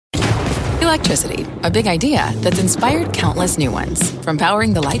Electricity, a big idea that's inspired countless new ones. From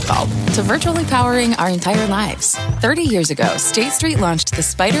powering the light bulb to virtually powering our entire lives. 30 years ago, State Street launched the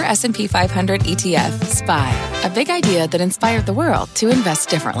Spider S&P 500 ETF, SPY. A big idea that inspired the world to invest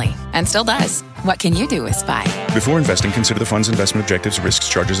differently. And still does. What can you do with SPY? Before investing, consider the fund's investment objectives, risks,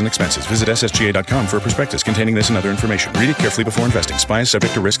 charges, and expenses. Visit ssga.com for a prospectus containing this and other information. Read it carefully before investing. SPY is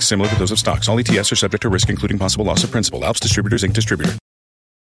subject to risks similar to those of stocks. All ETFs are subject to risk, including possible loss of principal. Alps Distributors, Inc. Distributor.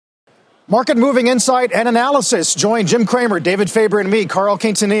 Market-moving insight and analysis. Join Jim Cramer, David Faber, and me, Carl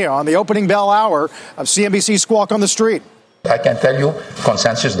Quintanilla, on the opening bell hour of CNBC Squawk on the Street. I can tell you,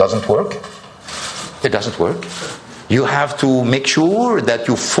 consensus doesn't work. It doesn't work. You have to make sure that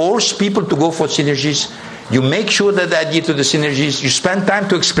you force people to go for synergies. You make sure that they adhere to the synergies. You spend time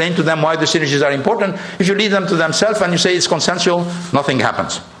to explain to them why the synergies are important. If you leave them to themselves and you say it's consensual, nothing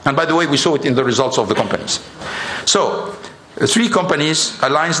happens. And by the way, we saw it in the results of the companies. So, the three companies,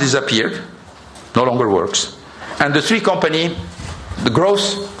 Alliance disappeared, no longer works. And the three company, the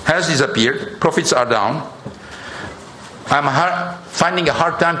growth has disappeared, profits are down. I'm finding a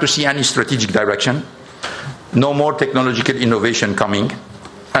hard time to see any strategic direction. No more technological innovation coming,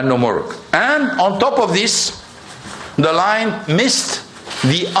 and no more work. And on top of this, the line missed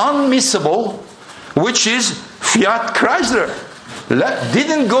the unmissable, which is Fiat Chrysler.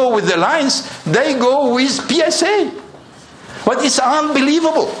 Didn't go with the lines, they go with PSA. But it's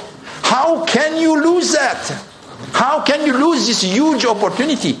unbelievable. How can you lose that? How can you lose this huge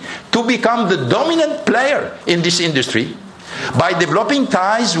opportunity to become the dominant player in this industry by developing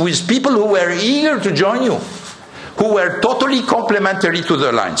ties with people who were eager to join you, who were totally complementary to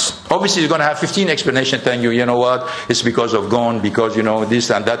the lines? Obviously, you're going to have 15 explanations telling you, you know what, it's because of Ghosn, because, you know,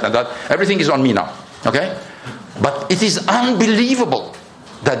 this and that and that. Everything is on me now, okay? But it is unbelievable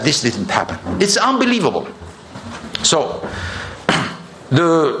that this didn't happen. It's unbelievable. So,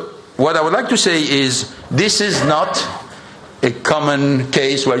 what I would like to say is, this is not a common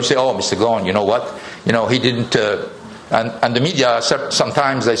case where you say, oh, Mr. Ghosn, you know what? You know, he didn't, and the media,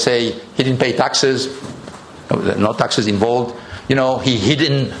 sometimes they say he didn't pay taxes, no taxes involved. You know, he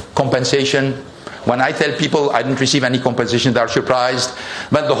hidden compensation. When I tell people I didn't receive any compensation, they're surprised.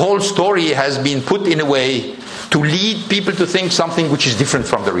 But the whole story has been put in a way to lead people to think something which is different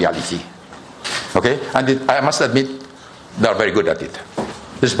from the reality. Okay? And I must admit, they're very good at it.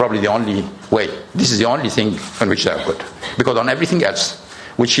 This is probably the only way. This is the only thing on which they're good. Because on everything else,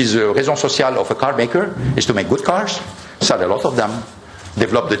 which is a raison sociale of a car maker, is to make good cars, sell a lot of them,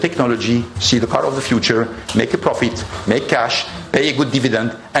 develop the technology, see the car of the future, make a profit, make cash, pay a good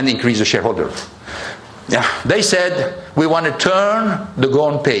dividend, and increase the shareholder. Yeah, they said, we want to turn the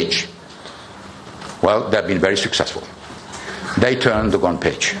Ghosn page. Well, they've been very successful. They turned the Ghosn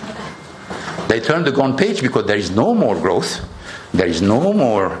page. They turned the Ghosn page because there is no more growth, there is no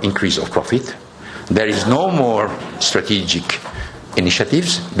more increase of profit, there is no more strategic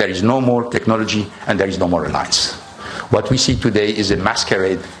initiatives, there is no more technology, and there is no more alliance. What we see today is a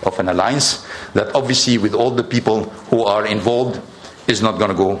masquerade of an alliance that obviously, with all the people who are involved, is not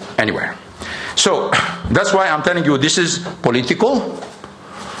going to go anywhere. So, that's why I'm telling you, this is political.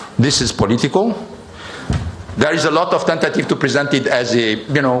 This is political. There is a lot of tentative to present it as a,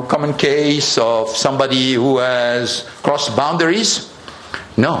 common case of somebody who has crossed boundaries.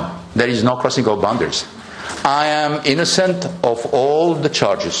 No, there is no crossing of boundaries. I am innocent of all the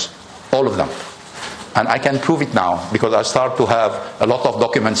charges, all of them. And I can prove it now because I start to have a lot of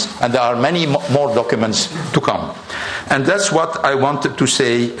documents, and there are many more documents to come. And that's what I wanted to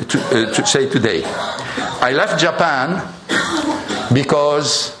say today. I left Japan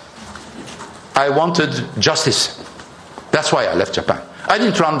because I wanted justice. That's why I left Japan. I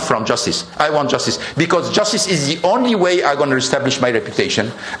didn't run from justice. I want justice. Because justice is the only way I'm going to establish my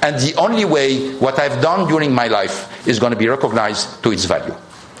reputation, and the only way what I've done during my life is going to be recognized to its value.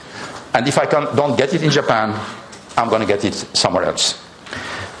 And if I don't get it in Japan, I'm going to get it somewhere else.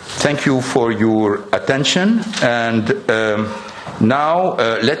 Thank you for your attention. And now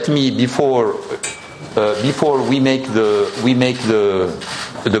let me, before we make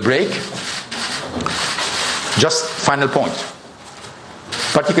the break, just final point,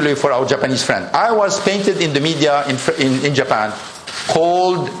 particularly for our Japanese friend. I was painted in the media in Japan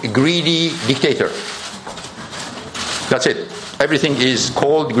called greedy dictator. That's it. Everything is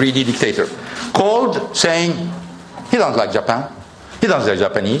called greedy dictator. Called saying he doesn't like Japan. He doesn't like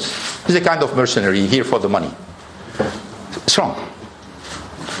Japanese. He's a kind of mercenary here for the money. It's wrong.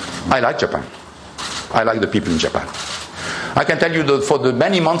 I like Japan. I like the people in Japan. I can tell you that for the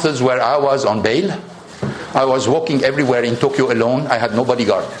many months where I was on bail, I was walking everywhere in Tokyo alone. I had no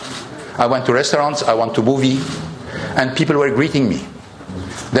bodyguard. I went to restaurants, I went to movie, and people were greeting me.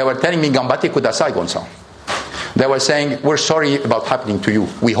 They were telling me, Gambate kudasai, Gonsan. They were saying, we're sorry about happening to you.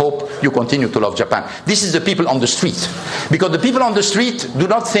 We hope you continue to love Japan. This is the people on the street. Because the people on the street do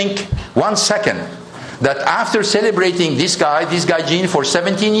not think 1 second that after celebrating this guy Jean, for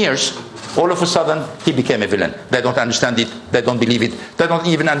 17 years, all of a sudden he became a villain. They don't understand it. They don't believe it. They don't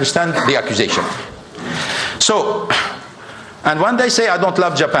even understand the accusation. So, and when they say I don't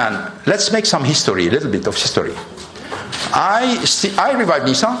love Japan, let's make some history, a little bit of history. I revived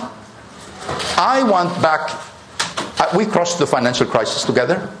Nissan. I went back. We crossed the financial crisis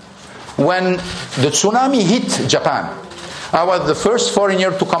together. When the tsunami hit Japan, I was the first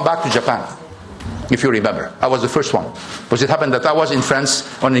foreigner to come back to Japan. If you remember, I was the first one. Because it happened that I was in France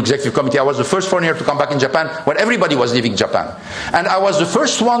on an executive committee. I was the first foreigner to come back in Japan when everybody was leaving Japan. And I was the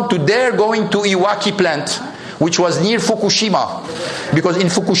first one to dare going to Iwaki plant, which was near Fukushima. Because in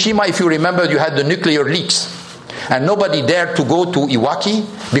Fukushima, if you remember, you had the nuclear leaks. And nobody dared to go to Iwaki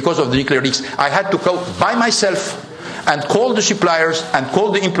because of the nuclear leaks. I had to go by myself and call the suppliers and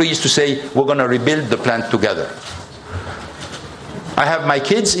call the employees to say, we're going to rebuild the plant together. I have my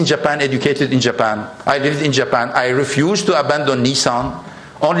kids in Japan, educated in Japan. I lived in Japan. I refused to abandon Nissan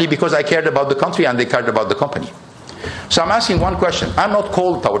only because I cared about the country and they cared about the company. So I'm asking one question. I'm not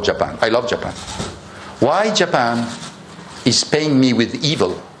cold toward Japan. I love Japan. Why Japan is paying me with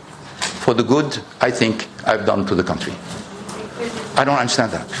evil for the good I think I've done to the country? I don't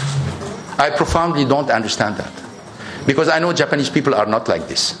understand that. I profoundly don't understand that. Because I know Japanese people are not like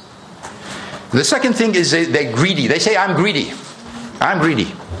this. The second thing is they're greedy. They say, I'm greedy. I'm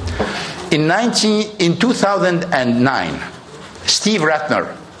greedy. In 2009, Steve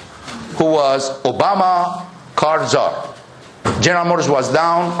Ratner, who was Obama car czar, General Motors was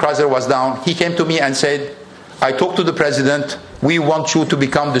down, Chrysler was down, he came to me and said, I talked to the president, we want you to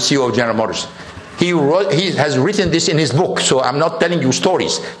become the CEO of General Motors. He has written this in his book, so I'm not telling you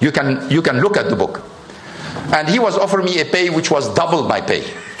stories. You can look at the book. And he was offering me a pay which was double my pay.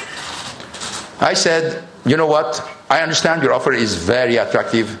 I said, you know what, I understand your offer is very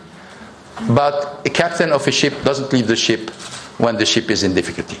attractive, but a captain of a ship doesn't leave the ship when the ship is in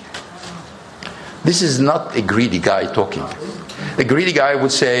difficulty. This is not a greedy guy talking. A greedy guy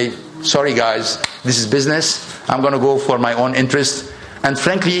would say, sorry guys, this is business, I'm going to go for my own interest, and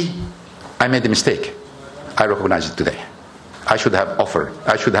frankly, I made a mistake. I recognize it today. I should have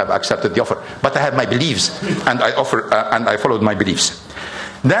accepted the offer. But I had my beliefs, and I followed my beliefs.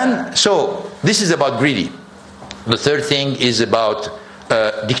 Then, so, this is about greedy. The third thing is about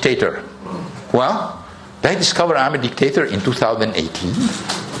dictator. Well, they discovered I'm a dictator in 2018.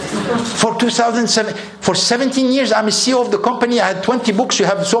 For 2007, for 17 years, I'm a CEO of the company. I had 20 books. You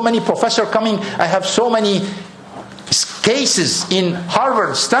have so many professors coming. I have so many cases in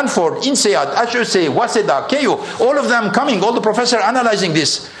Harvard, Stanford, INSEAD, HEC, Waseda, Keio, all of them coming, all the professors analyzing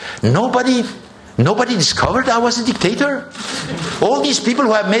this. Nobody discovered I was a dictator. All these people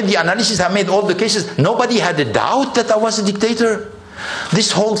who have made the analysis, have made all the cases, nobody had a doubt that I was a dictator.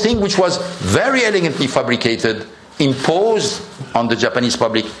 This whole thing, which was very elegantly fabricated, imposed on the Japanese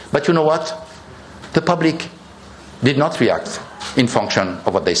public. But you know what? The public did not react in function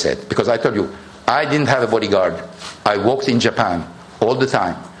of what they said. Because I told you, I didn't have a bodyguard. I walked in Japan all the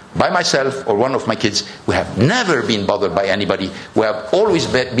time, by myself or one of my kids. We have never been bothered by anybody. We have always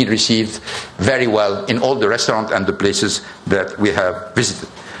been received very well in all the restaurants and the places that we have visited.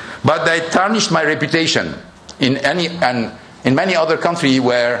 But they tarnished my reputation in many other countries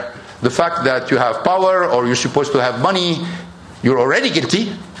where the fact that you have power or you're supposed to have money, you're already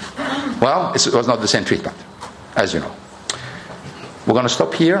guilty. Well, it was not the same treatment, as you know. We're going to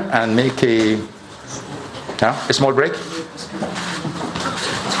stop here and make a small break.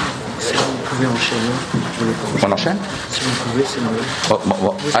 On enchaîne?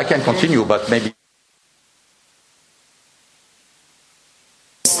 I can continue, but maybe.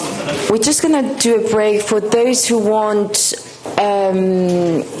 We're just going to do a break for those who want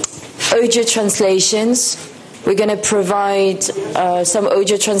audio translations. We're going to provide some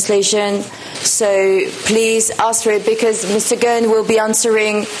audio translation. So please ask for it, because Mr. Ghosn will be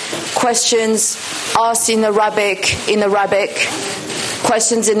answering questions asked in Arabic,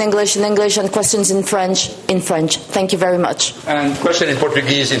 questions in English, and questions in French. Thank you very much. And question in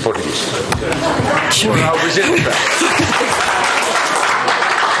Portuguese. Sure.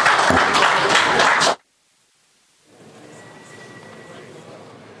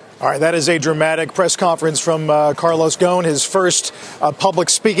 All right, that is a dramatic press conference from Carlos Ghosn, his first public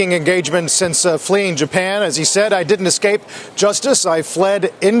speaking engagement since fleeing Japan. As he said, I didn't escape justice, I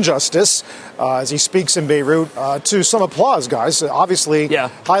fled injustice, as he speaks in Beirut, to some applause, guys, obviously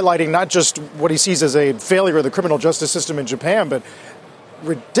highlighting not just what he sees as a failure of the criminal justice system in Japan, but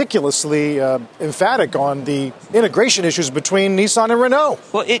ridiculously emphatic on the integration issues between Nissan and Renault.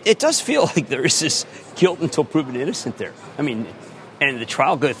 Well, it does feel like there is this guilt until proven innocent there. I mean, and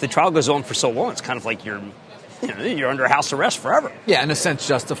if the trial goes on for so long, it's kind of like you're under house arrest forever. Yeah, in a sense,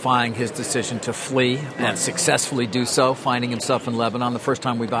 justifying his decision to flee and successfully do so, finding himself in Lebanon. The first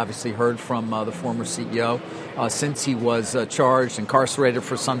time we've obviously heard from the former CEO since he was charged, incarcerated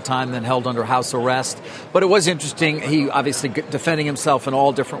for some time, then held under house arrest. But it was interesting. He obviously defending himself in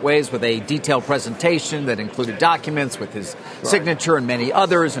all different ways with a detailed presentation that included documents with his signature and many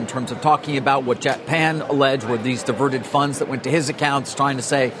others in terms of talking about what Japan alleged were these diverted funds that went to his accounts, trying to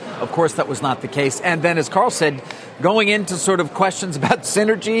say, of course, that was not the case. And then, as Carl said, going into sort of questions about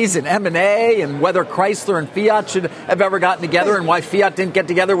synergies and M&A and whether Chrysler and Fiat should have ever gotten together and why Fiat didn't get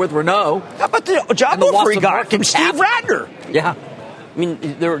together with Renault. How about the job offer he got from Steve Radner? Yeah. I mean,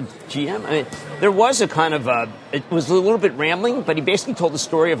 GM. I mean, there was a kind of it was a little bit rambling, but he basically told the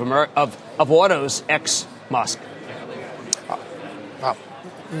story of autos ex Musk.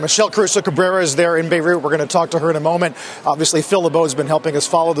 Michelle Crusoe Cabrera is there in Beirut. We're going to talk to her in a moment. Obviously, Phil LeBeau has been helping us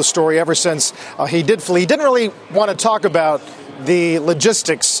follow the story ever since he did flee. He didn't really want to talk about the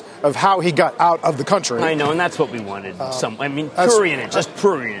logistics of how he got out of the country. I know, and that's what we wanted. Prurient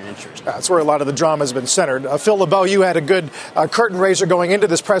interest. That's where a lot of the drama has been centered. Phil LeBeau, you had a good curtain raiser going into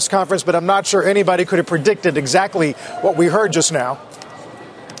this press conference, but I'm not sure anybody could have predicted exactly what we heard just now.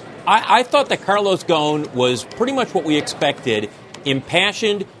 I thought that Carlos Ghosn was pretty much what we expected.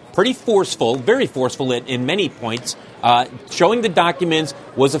 Impassioned, pretty forceful, very forceful in many points. Showing the documents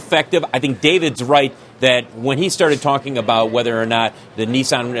was effective. I think David's right that when he started talking about whether or not the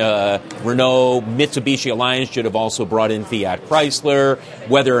Nissan, Renault, Mitsubishi alliance should have also brought in Fiat Chrysler,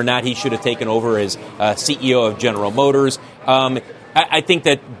 whether or not he should have taken over as CEO of General Motors. I think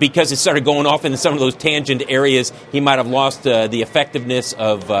that because it started going off in some of those tangent areas, he might have lost the effectiveness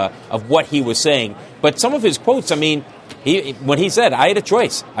of what he was saying. But some of his quotes, I mean, when he said, I had a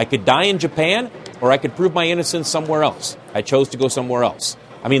choice. I could die in Japan or I could prove my innocence somewhere else. I chose to go somewhere else.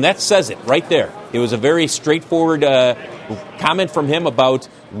 I mean, that says it right there. It was a very straightforward comment from him about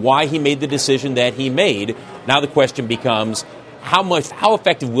why he made the decision that he made. Now the question becomes, how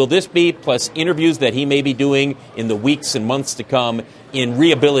effective will this be, plus interviews that he may be doing in the weeks and months to come in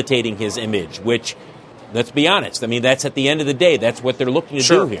rehabilitating his image, which, let's be honest, I mean, that's at the end of the day, that's what they're looking to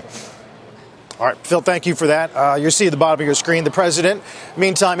do here. All right, Phil, thank you for that. You see at the bottom of your screen, the president,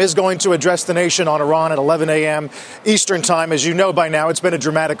 meantime, is going to address the nation on Iran at 11 a.m. Eastern time. As you know by now, it's been a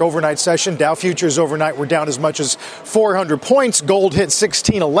dramatic overnight session. Dow futures overnight were down as much as 400 points. Gold hit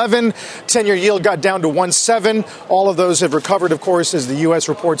 1611. 10-year yield got down to 1.7. All of those have recovered, of course, as the U.S.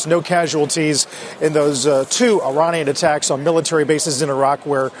 reports no casualties in those two Iranian attacks on military bases in Iraq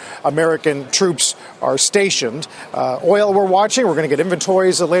where American troops are stationed. Oil we're watching. We're going to get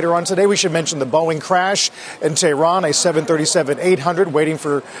inventories later on today. We should mention the Boeing crash in Tehran, a 737-800, waiting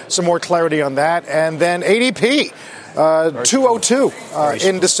for some more clarity on that. And then ADP, 202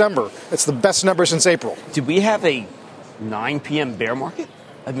 in December. It's the best number since April. Did we have a 9 p.m. bear market?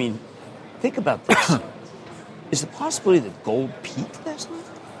 I mean, think about this. Is the possibility that gold peaked last night?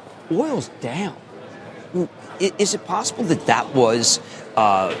 Oil's down. I mean, is it possible that was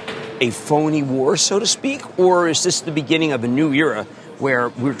a phony war, so to speak? Or is this the beginning of a new era where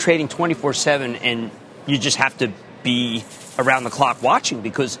we're trading 24/7 and you just have to be around the clock watching?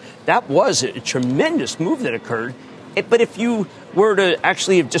 Because that was a tremendous move that occurred. But if you were to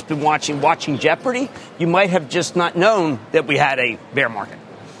actually have just been watching Jeopardy, you might have just not known that we had a bear market.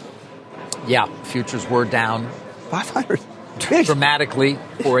 Yeah, futures were down 500. Dramatically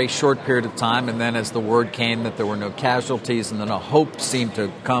for a short period of time, and then as the word came that there were no casualties, and then a hope seemed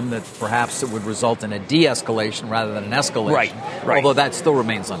to come that perhaps it would result in a de-escalation rather than an escalation. Right. Although that still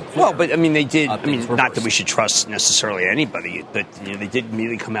remains unclear. Well, but I mean, they did. I mean, not that we should trust necessarily anybody, but they did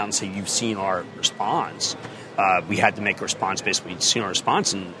immediately come out and say, "You've seen our response." We had to make a response based. We'd seen our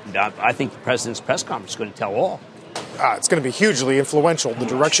response, and I think the president's press conference is going to tell all. It's going to be hugely influential, the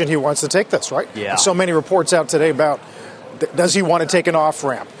direction he wants to take this, right? Yeah. There's so many reports out today about does he want to take an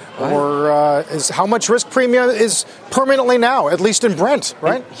off-ramp? Right. Or is how much risk premium is permanently now, at least in Brent,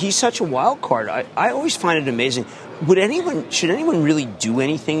 right? And he's such a wild card. I always find it amazing. Should anyone really do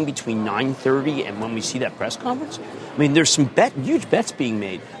anything between 9:30 and when we see that press conference? I mean, there's some huge bets being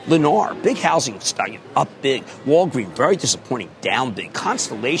made. Lennar, big housing stock, up big. Walgreens, very disappointing, down big.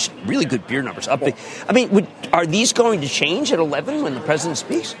 Constellation, really good beer numbers, up big. I mean, are these going to change at 11 when the president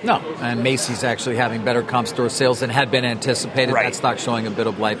speaks? No, and Macy's actually having better comp store sales than had been anticipated. Right. That stock showing a bit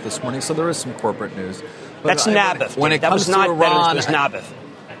of life this morning, so there is some corporate news. But that's Naboth. When it comes to Iran, it was Naboth.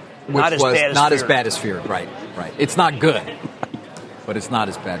 Not as bad as feared. Right. It's not good. but it's not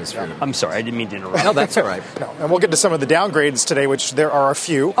as bad as freedom. I'm sorry, I didn't mean to interrupt. No, that's all right. No, and we'll get to some of the downgrades today, which there are a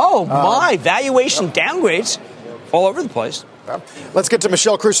few. Oh, my. Valuation downgrades all over the place. Let's get to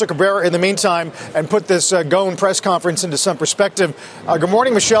Michelle Crusoe-Cabrera in the meantime and put this Ghosn press conference into some perspective. Good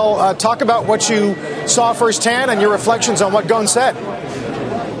morning, Michelle. Talk about what you saw firsthand and your reflections on what Ghosn said.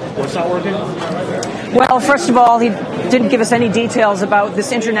 What's not working? Well, first of all, he didn't give us any details about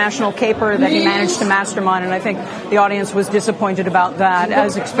this international caper that he managed to mastermind, and I think the audience was disappointed about that.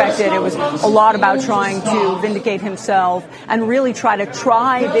 As expected, it was a lot about trying to vindicate himself and really try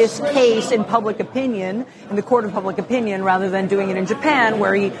this case in public opinion, in the court of public opinion, rather than doing it in Japan,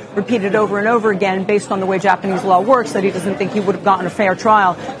 where he repeated over and over again, based on the way Japanese law works, that he doesn't think he would have gotten a fair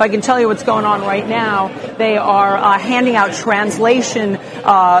trial. If I can tell you what's going on right now, they are handing out translation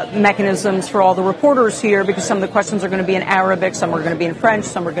mechanisms for all the reporters here, because some of the questions are going to be in Arabic, some are going to be in French,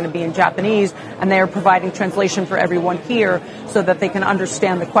 some are going to be in Japanese, and they are providing translation for everyone here so that they can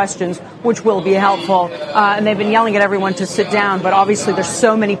understand the questions, which will be helpful. And they've been yelling at everyone to sit down, but obviously there's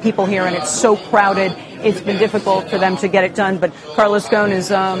so many people here and it's so crowded, it's been difficult for them to get it done. But Carlos Ghosn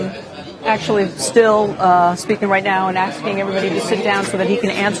is actually still speaking right now and asking everybody to sit down so that he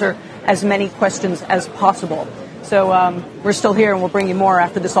can answer as many questions as possible. So we're still here and we'll bring you more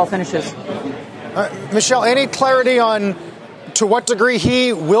after this all finishes. Michelle, any clarity on to what degree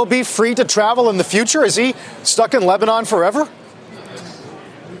he will be free to travel in the future? Is he stuck in Lebanon forever?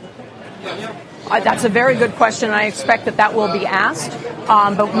 That's a very good question. I expect that will be asked,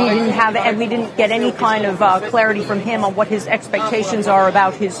 but we didn't get any kind of clarity from him on what his expectations are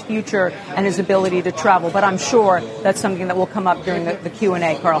about his future and his ability to travel. But I'm sure that's something that will come up during the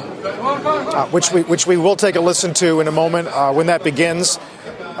Q&A, Carl. Which we will take a listen to in a moment when that begins.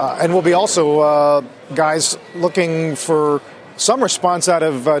 And we'll be also, guys, looking for some response out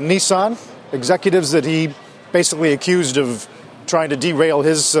of Nissan, executives that he basically accused of trying to derail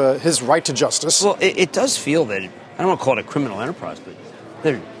his right to justice. Well, it does feel that, I don't want to call it a criminal enterprise,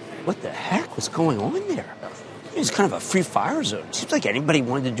 but what the heck was going on there? It's kind of a free fire zone. It seems like anybody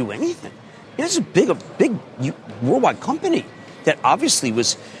wanted to do anything. It's a big worldwide company that obviously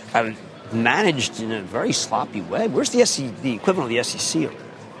was managed in a very sloppy way. Where's the equivalent of the SEC?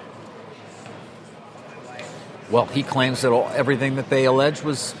 Well, he claims that everything that they allege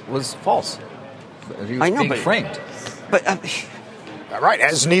was false. He was being framed. But right,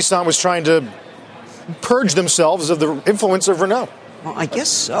 as Nissan was trying to purge themselves of the influence of Renault. Well, I guess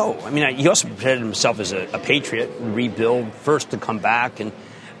so. I mean, he also presented himself as a patriot, rebuild, first to come back. And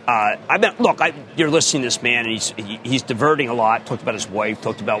you're listening to this man, and he's diverting a lot. Talked about his wife,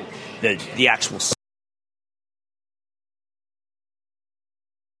 talked about the actual.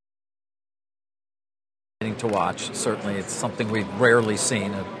 To watch. Certainly, it's something we've rarely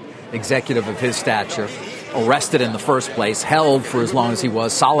seen. An executive of his stature arrested in the first place, held for as long as he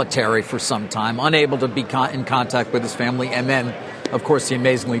was, solitary for some time, unable to be in contact with his family, and then, of course, the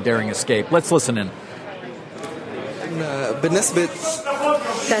amazingly daring escape. Let's listen in.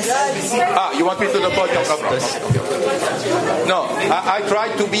 You want me to the podium? No, I try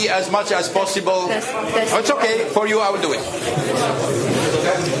to be as much as possible. Oh, it's okay. For you, I will do it.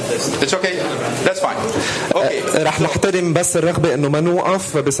 It's okay. That's fine. Okay. رح نحترم بس الرغبة إنه ما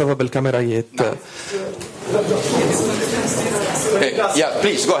نوقف بسبب الكاميرايات. Yeah,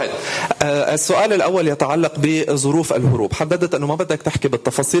 please go ahead. السؤال الأول يتعلق بظروف الهروب. حددت أنه ما بدك تحكي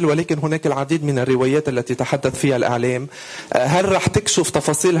بالتفاصيل، ولكن هناك العديد من الروايات التي تحدث فيها الإعلام. هل رح تكشف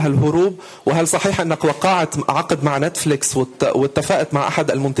تفاصيل هالهروب؟ وهل صحيح أنك وقعت عقد مع نتفليكس واتفقت مع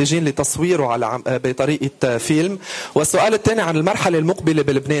أحد المنتجين لتصويره بطريقة فيلم؟ والسؤال الثاني عن المرحلة المقبلة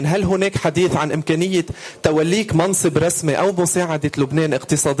بلبنان، هل هناك حديث عن إمكانية توليك منصب رسمي أو مساعدة لبنان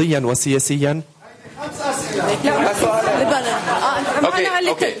اقتصاديا وسياسيا؟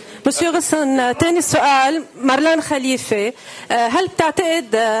 Okay. مسيو غسن، ثاني سؤال مارلان خليفة، هل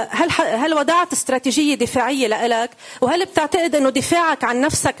بتعتقد هل وضعت استراتيجية دفاعية لإلك، وهل بتعتقد إنه دفاعك عن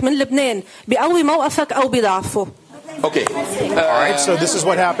نفسك من لبنان بيقوي موقفك أو بيضعفه؟ Okay. All right, so this is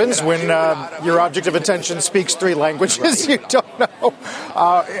what happens when your object of attention speaks three languages. You don't know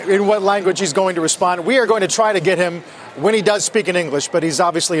in what language he's going to respond. We are going to try to get him when he does speak in English, but he's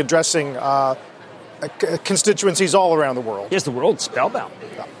obviously addressing constituencies all around the world. Yes, the world spellbound.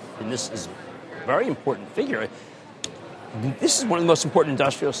 And this is a very important figure. This is one of the most important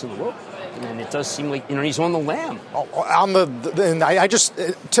industrialists in the world. And it does seem like, he's on the lam.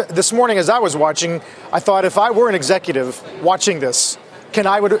 This morning as I was watching, I thought if I were an executive watching this, can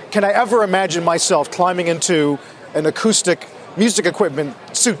I ever imagine myself climbing into an acoustic music equipment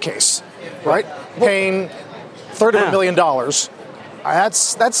suitcase, right? Paying $1/3 of $1 million.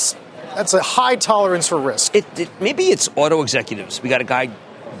 That's That's a high tolerance for risk. Maybe it's auto executives. We got a guy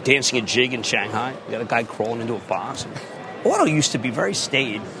dancing a jig in Shanghai. We got a guy crawling into a box. Auto used to be very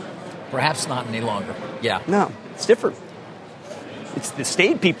staid. Perhaps not any longer. Yeah. No, it's different. It's the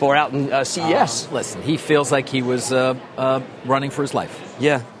staid people are out in CES. Listen, he feels like he was running for his life.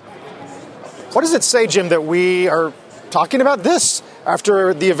 Yeah. What does it say, Jim, that we are talking about this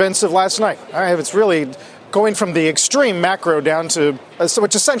after the events of last night? It's really going from the extreme macro down to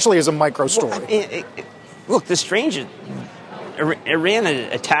which essentially is a micro story. Look, the strange Iran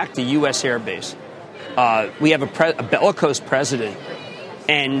attacked the U.S. airbase. We have a bellicose president,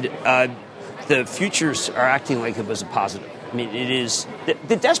 and the futures are acting like it was a positive. I mean, it is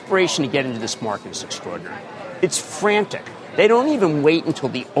the desperation to get into this market is extraordinary. It's frantic. They don't even wait until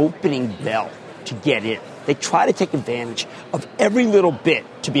the opening bell to get in. They try to take advantage of every little bit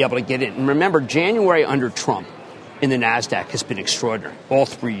to be able to get in. And remember, January under Trump in the NASDAQ has been extraordinary, all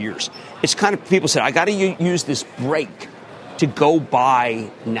 3 years. It's kind of, people said, I got to use this break to go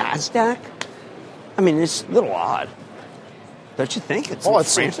buy NASDAQ. I mean, it's a little odd. Don't you think? It's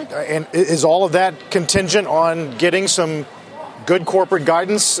frantic. And is all of that contingent on getting some good corporate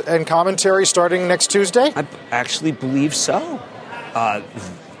guidance and commentary starting next Tuesday? I actually believe so.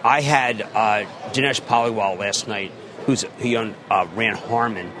 I had Dinesh Paliwal last night, he ran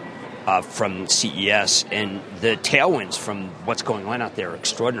Harman from CES, and the tailwinds from what's going on out there are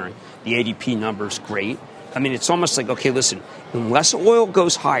extraordinary. The ADP number's great. I mean, it's almost like, okay, listen, unless oil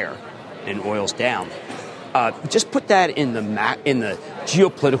goes higher and oil's down, just put that in the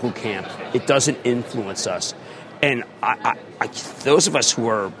geopolitical camp. It doesn't influence us. And those of us who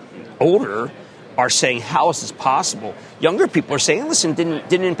are older are saying, how is this possible? Younger people are saying, listen,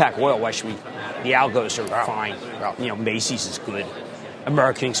 didn't impact oil. Why should we? The algos are fine. Macy's is good.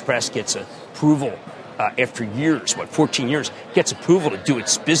 American Express gets approval after years, 14 years, gets approval to do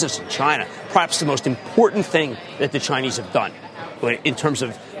its business in China. Perhaps the most important thing that the Chinese have done in terms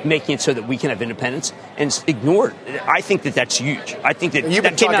of making it so that we can have independence, and it's ignored. I think that's huge. I think that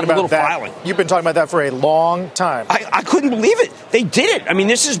came out in a little filing. You've been talking about that for a long time. I couldn't believe it. They did it. I mean,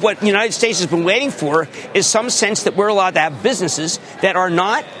 this is what the United States has been waiting for, is some sense that we're allowed to have businesses that are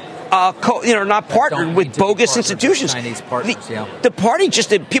not not partnered with bogus institutions. Chinese partners, the party,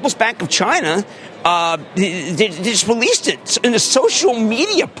 just the People's Bank of China, they just released it in a social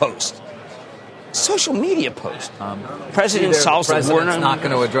media post. President solves the war. The president's not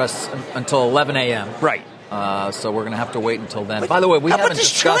going to address until 11 a.m. Right. So we're going to have to wait until then. By the way, we haven't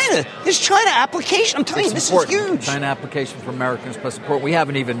discussed this China application. I'm telling you, this is huge. China application for American Express support. We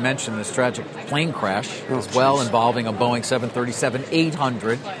haven't even mentioned this tragic plane crash as well, involving a Boeing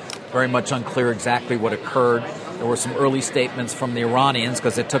 737-800. Very much unclear exactly what occurred. There were some early statements from the Iranians,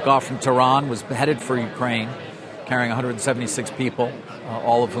 because it took off from Tehran, was headed for Ukraine, carrying 176 people,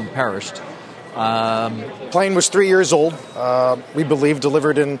 all of whom perished. Plane was 3 years old, we believe,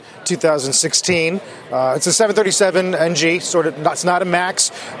 delivered in 2016. It's a 737 NG, it's not a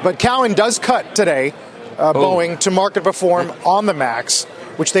MAX, but Cowen does cut today, Boeing, to market perform on the MAX,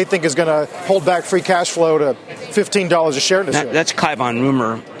 which they think is going to hold back free cash flow to $15 a share this year. That's Kai von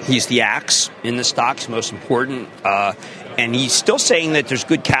Rumer. He's the axe in the stocks, most important, and he's still saying that there's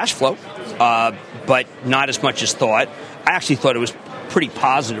good cash flow, but not as much as thought. I actually thought it was pretty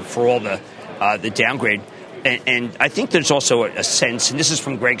positive for all the downgrade. And I think there's also a sense, and this is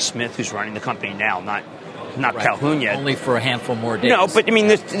from Greg Smith, who's running the company now, not right. Calhoun yet. Only for a handful more days. No, but I mean,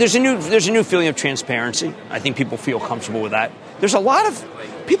 there's a new feeling of transparency. I think people feel comfortable with that. There's a lot of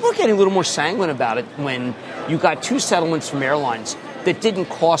people are getting a little more sanguine about it when you got two settlements from airlines that didn't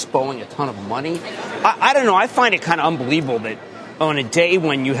cost Boeing a ton of money. I don't know. I find it kind of unbelievable that on a day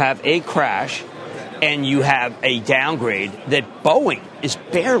when you have a crash and you have a downgrade, that Boeing is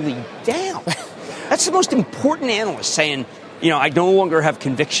barely down. That's the most important analyst saying, I no longer have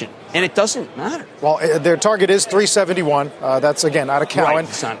conviction. And it doesn't matter. Well, their target is 371. That's, again, out of Cowen.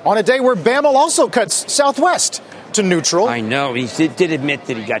 Right, on a day where BAML also cuts Southwest to neutral. I know. He did admit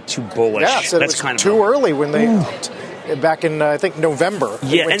that he got too bullish. Yeah, said that's kind of too early when they back in, I think, November.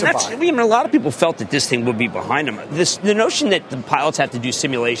 Yeah, and that's, a lot of people felt that this thing would be behind them. The notion that the pilots have to do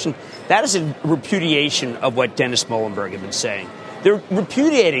simulation, that is a repudiation of what Dennis Muhlenberg had been saying. They're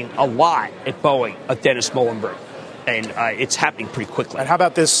repudiating a lot at Boeing of Dennis Muhlenberg, and it's happening pretty quickly. And how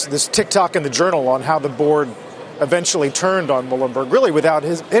about this TikTok in the Journal on how the board eventually turned on Muhlenberg, really without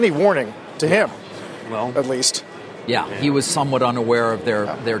any warning to him, at least. Yeah, he was somewhat unaware of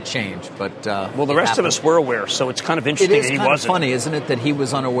their change, but well, the rest of us were aware, so it's kind of interesting that he wasn't. It is kind of funny, isn't it, that he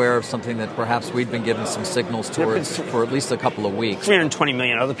was unaware of something that perhaps we'd been given some signals towards for at least a couple of weeks. 320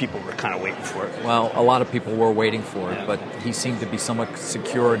 million other people were kind of waiting for it. Well, a lot of people were waiting for it, but he seemed to be somewhat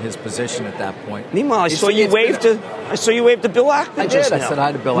secure in his position at that point. Meanwhile, I saw you wave to Bill Ackman. I did. I said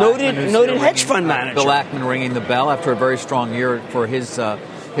hi to Bill Ackman. Noted hedge fund manager. Bill Ackman ringing the bell after a very strong year for his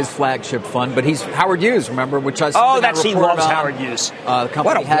flagship fund, but he's Howard Hughes, remember, which I he loves Howard Hughes. The company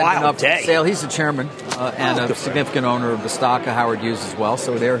what a had wild enough day. sale. He's the chairman and a significant owner of the stock of Howard Hughes as well,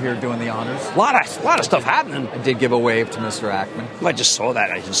 so they're here doing the honors. A lot of stuff happening. I did give a wave to Mr. Ackman. Well, I just saw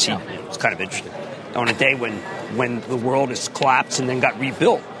that. I just see it's kind of interesting. On a day when the world has collapsed and then got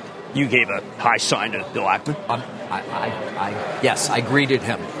rebuilt, you gave a high sign to Bill Ackman. Yes, I greeted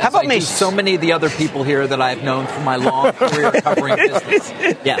him. How about me? So many of the other people here that I've known from my long career covering business.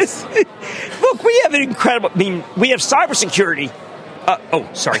 Yes. Look, we have an incredible. We have cybersecurity.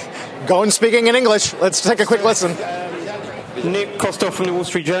 Sorry. Ghosn speaking in English. Let's take a quick listen. Nick Kostoff from the Wall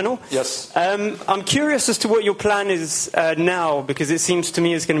Street Journal. Yes. I'm curious as to what your plan is now, because it seems to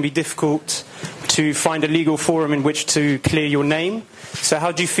me it's going to be difficult to find a legal forum in which to clear your name. So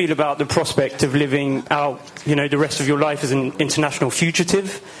how do you feel about the prospect of living out, the rest of your life as an international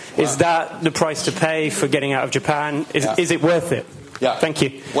fugitive? Wow. Is that the price to pay for getting out of Japan? Is it worth it? Yeah. Thank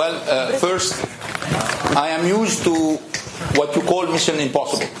you. Well, first, I am used to what you call Mission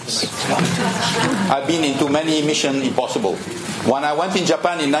Impossible. I've been into many Mission Impossible. When I went in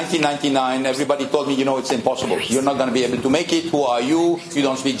Japan in 1999, everybody told me, it's impossible. You're not going to be able to make it. Who are you? You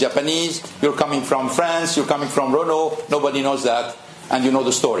don't speak Japanese. You're coming from France. You're coming from Renault. Nobody knows that. And you know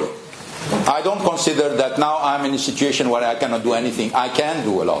the story. I don't consider that now I'm in a situation where I cannot do anything. I can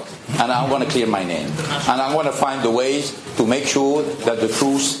do a lot. And I'm going to clear my name. And I'm going to find the ways to make sure that the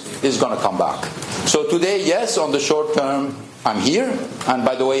truth is going to come back. So today, yes, on the short term, I'm here. And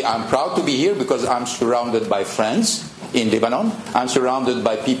by the way, I'm proud to be here because I'm surrounded by friends in Lebanon. I'm surrounded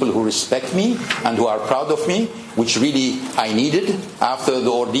by people who respect me and who are proud of me, which really I needed after the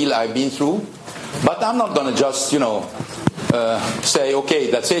ordeal I've been through. But I'm not going to just, say,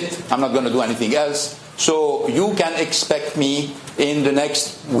 okay, that's it. I'm not going to do anything else. So you can expect me in the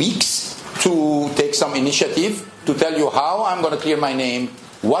next weeks to take some initiative to tell you how I'm going to clear my name,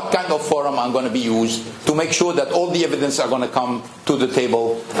 what kind of forum I'm going to be used to make sure that all the evidence are going to come to the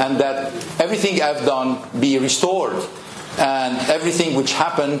table and that everything I've done be restored and everything which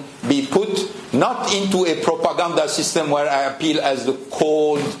happened be put not into a propaganda system where I appeal as the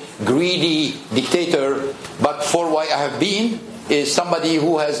cold, greedy dictator, but for what I have been is somebody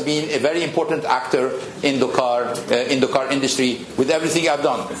who has been a very important actor in the car industry with everything I've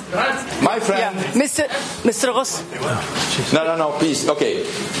done. My friend, Mr. Ghosn. No, please. Okay,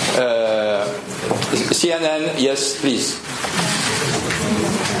 CNN, yes, please.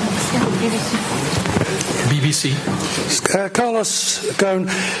 BBC. Carlos Ghosn,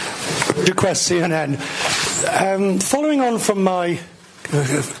 request CNN. Following on from my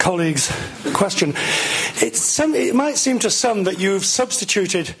colleague's question, it might seem to some that you've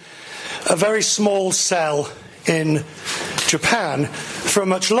substituted a very small cell in Japan for a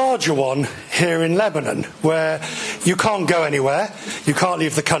much larger one here in Lebanon, where you can't go anywhere, you can't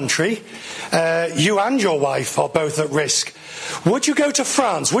leave the country, you and your wife are both at risk. Would you go to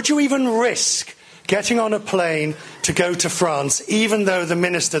France? Would you even risk getting on a plane to go to France, even though the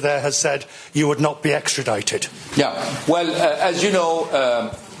minister there has said you would not be extradited? Yeah, well, as you know,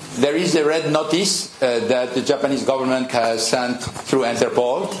 there is a red notice that the Japanese government has sent through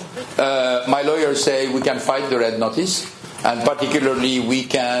Interpol. My lawyers say we can fight the red notice, and particularly we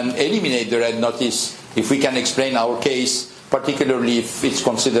can eliminate the red notice if we can explain our case, particularly if it's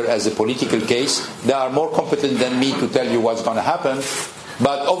considered as a political case. They are more competent than me to tell you what's going to happen.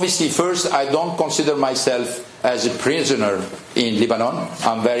 But obviously, first, I don't consider myself as a prisoner in Lebanon.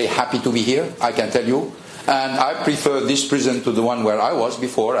 I'm very happy to be here, I can tell you. And I prefer this prison to the one where I was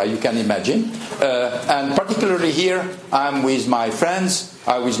before, you can imagine. And particularly here, I'm with my friends,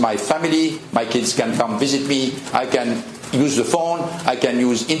 I'm with my family. My kids can come visit me. I can use the phone, I can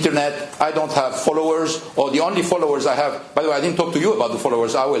use internet. I don't have followers, or the only followers I have, by the way, I didn't talk to you about the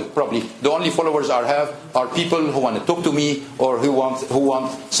followers, I will probably. The only followers I have are people who want to talk to me or who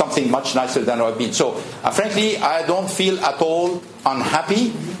want something much nicer than I've been. So frankly, I don't feel at all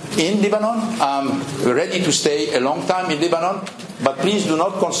unhappy in Lebanon. I'm ready to stay a long time in Lebanon, but please do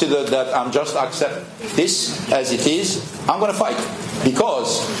not consider that I'm just accept this as it is. I'm going to fight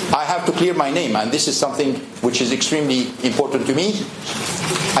because I have to clear my name, and this is something which is extremely important to me.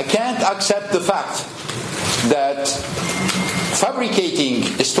 I can't accept the fact that fabricating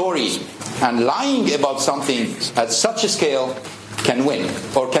a story and lying about something at such a scale can win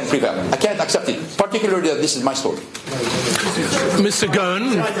or can prevail. I can't accept it, particularly that this is my story. Mr.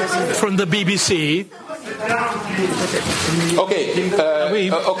 Ghosn from the BBC. Okay,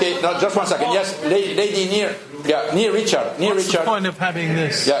 now just one second. Yes, lady near Richard. What's the point of having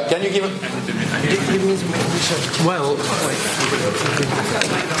this? Yeah, can you give him? Well,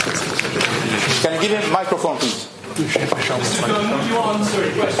 can you give him a microphone, please?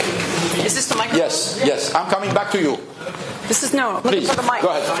 Is this the microphone? Yes. I'm coming back to you. This is looking Please, for the mic. go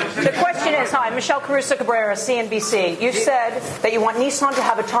ahead. The question is, hi, Michelle Caruso Cabrera, CNBC. You've said that you want Nissan to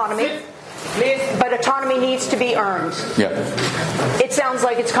have autonomy, but autonomy needs to be earned. Yeah. It sounds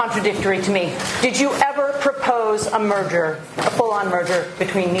like it's contradictory to me. Did you ever propose a merger, a full-on merger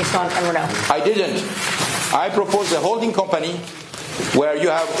between Nissan and Renault? I didn't. I proposed a holding company where you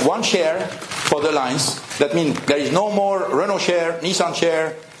have one share for the lines. That means there is no more Renault share, Nissan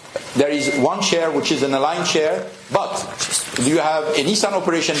share. There is one share which is an aligned share, but you have a Nissan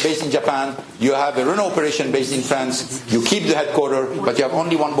operation based in Japan, you have a Renault operation based in France, you keep the headquarters, but you have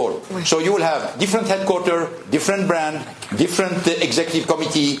only one board. So you will have different headquarters, different brand, different executive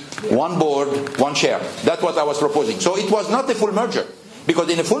committee, one board, one share. That's what I was proposing. So it was not a full merger, because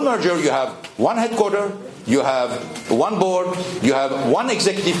in a full merger you have one headquarters, you have one board, you have one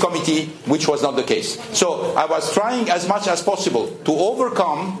executive committee, which was not the case. So I was trying as much as possible to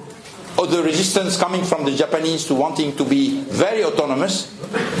overcome the resistance coming from the Japanese to wanting to be very autonomous,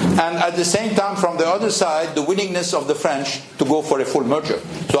 and at the same time from the other side the willingness of the French to go for a full merger.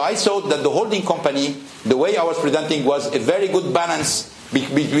 So I thought that the holding company, the way I was presenting, was a very good balance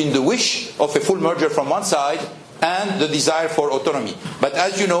between the wish of a full merger from one side and the desire for autonomy. But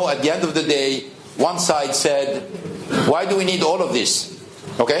as you know, at the end of the day, one side said, why do we need all of this?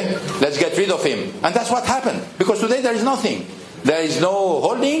 Okay, let's get rid of him. And that's what happened. Because today there is nothing. There is no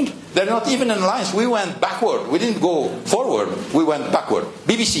holding. There's not even an alliance. We went backward. We didn't go forward. We went backward.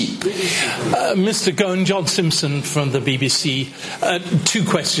 BBC. Mr. Ghosn, John Simpson from the BBC. Two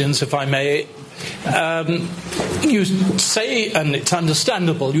questions, if I may. You say, and it's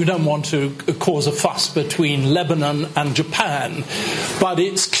understandable, you don't want to cause a fuss between Lebanon and Japan, but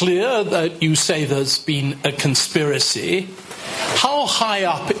it's clear that you say there's been a conspiracy. How high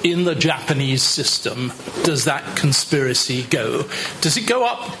up in the Japanese system does that conspiracy go? Does it go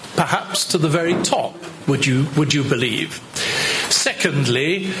up perhaps to the very top, would you believe?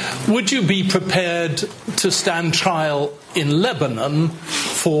 Secondly, would you be prepared to stand trial in Lebanon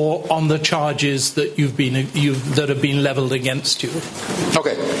on the charges that that have been leveled against you?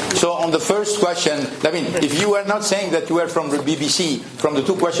 Okay, so on the first question, I mean, if you were not saying that you were from the BBC, from the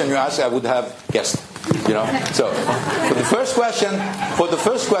two questions you asked, I would have guessed. You know, so for the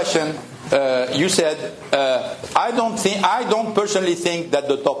first question, you said I don't personally think that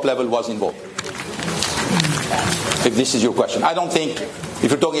the top level was involved. If this is your question, I don't think. If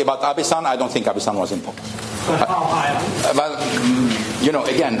you're talking about Abe-san, I don't think Abe-san was involved. But you know,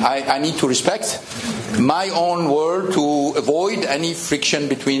 again, I need to respect my own word to avoid any friction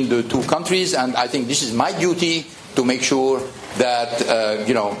between the two countries, and I think this is my duty to make sure that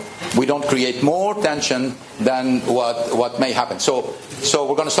we don't create more tension than what may happen. So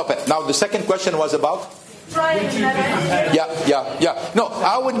we're going to stop it. Now the second question was about? Yeah. No,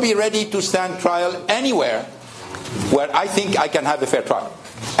 I would be ready to stand trial anywhere where I think I can have a fair trial.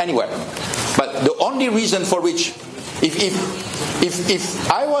 Anywhere. But the only reason for which, if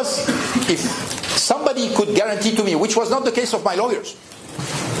somebody could guarantee to me, which was not the case of my lawyers,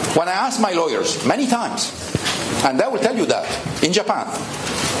 when I asked my lawyers many times, and they will tell you that in Japan,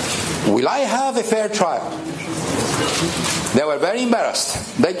 will I have a fair trial? They were very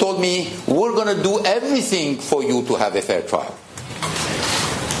embarrassed. They told me, we're going to do everything for you to have a fair trial.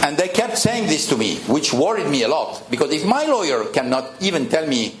 And they kept saying this to me, which worried me a lot. Because if my lawyer cannot even tell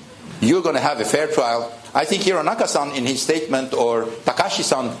me, you're going to have a fair trial, I think Hironaka-san in his statement, or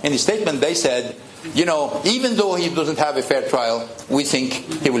Takashi-san in his statement, they said, even though he doesn't have a fair trial, we think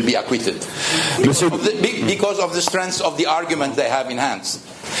he will be acquitted. Because of the strength of the argument they have in hand.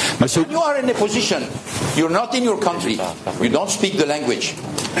 When you are in a position, you're not in your country, you don't speak the language.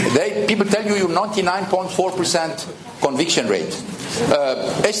 People tell you 99.4% conviction rate.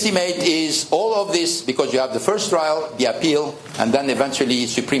 Estimate is all of this because you have the first trial, the appeal, and then eventually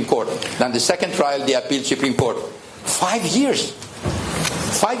Supreme Court. Then the second trial, the appeal, Supreme Court. 5 years.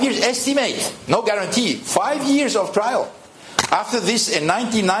 5 years estimate, no guarantee. 5 years of trial. After this, a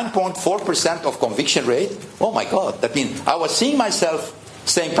 99.4% of conviction rate. Oh my God! That means I was seeing myself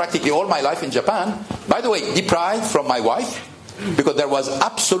staying practically all my life in Japan. By the way, deprived from my wife because there was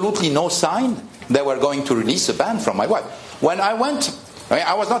absolutely no sign they were going to release a ban from my wife. When I went,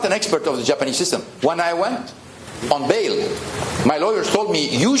 I was not an expert of the Japanese system. When I went on bail, my lawyers told me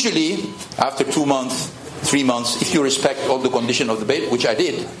usually after 2 months, 3 months, if you respect all the conditions of the bail, which I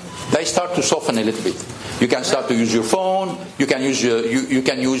did, they start to soften a little bit. You can start to use your phone. You can use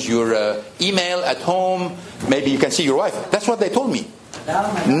your email at home. Maybe you can see your wife. That's what they told me.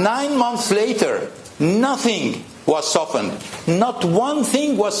 9 months later, nothing was softened. Not one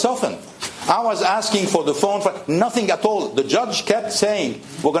thing was softened. I was asking for the phone, nothing at all. The judge kept saying,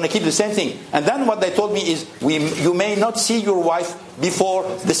 we're going to keep the same thing. And then what they told me is, you may not see your wife before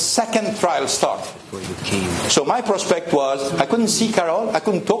the second trial starts. So my prospect was, I couldn't see Carol, I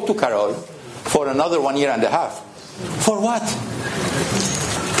couldn't talk to Carol for another 1.5 years. For what?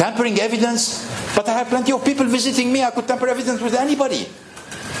 Tampering evidence? But I have plenty of people visiting me. I could tamper evidence with anybody.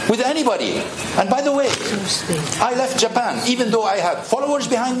 With anybody. And by the way, I left Japan even though I had followers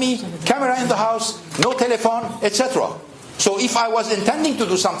behind me, camera in the house, no telephone, etc. So if I was intending to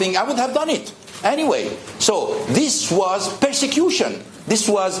do something, I would have done it anyway. So this was persecution. This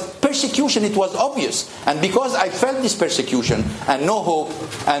was persecution. It was obvious. And because I felt this persecution and no hope,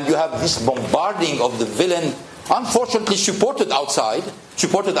 and you have this bombarding of the villain, unfortunately supported outside,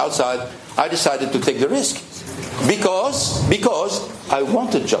 I decided to take the risk. Because I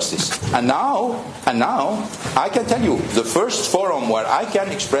wanted justice. And now I can tell you, the first forum where I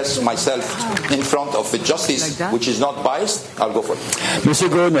can express myself in front of a justice which is not biased, I'll go for it. Monsieur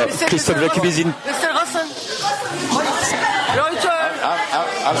Ghosn, Christophe Vacubizine.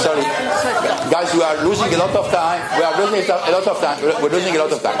 I'm sorry. Guys, we are losing a lot of time. We're losing a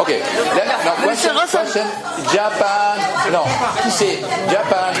lot of time. Okay. Now, question. Japan. No. See,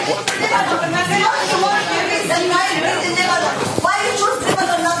 Japan. Why you choose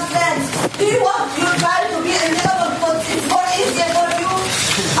Lebanon, not France? Do you want your child to be in Lebanon because it's more easier for you?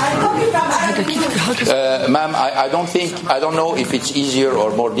 I'm talking from Arabic news. Ma'am, I don't know if it's easier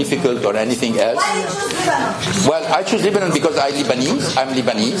or more difficult or anything else. Why you choose Lebanon? Well, I choose Lebanon because I'm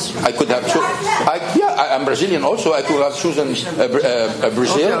Lebanese. I could have chosen. I'm Brazilian also. I could have chosen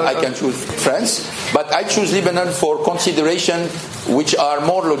Brazil. I can choose France. But I choose Lebanon for consideration which are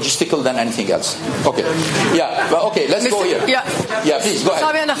more logistical than anything else. Okay. Yeah. Well, okay. Let's go here. Yeah. Please go ahead.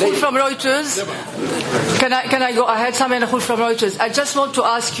 Sami Nahoul from Reuters. Can I go ahead? Sami Nahoul from Reuters. I just want to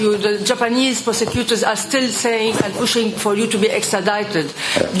ask you: the Japanese prosecutors are still saying and pushing for you to be extradited.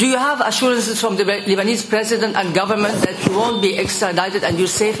 Do you have assurances from the Lebanese president and government that you won't be extradited and you're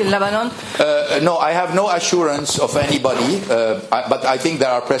safe in Lebanon? No, I have no assurance of anybody. But I think there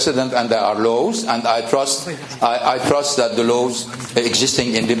are precedent and there are laws, and I trust that the laws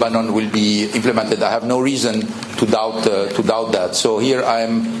existing in Lebanon will be implemented. I have no reason to doubt that. So here I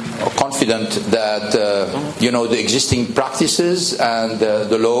am confident that the existing practices and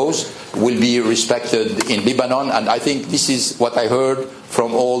the laws will be respected in Lebanon, and I think this is what I heard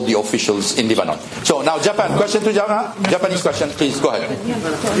from all the officials in Lebanon. So now Japan. Question to Japan? Japanese question, please go ahead.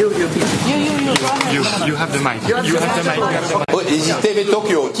 You have the mic. Oh, is it TV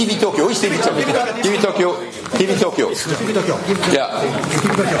Tokyo? TV Tokyo. Who is TV Tokyo? TV Tokyo. TV Tokyo. Yeah.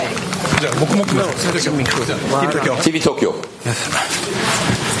 TV Tokyo.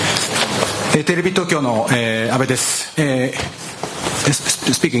 テレビ東京の阿部です。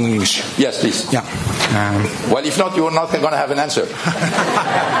Speaking English. Yes, please. Yeah. Well, if not, you're not going to have an answer.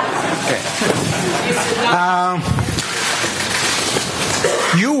 Okay.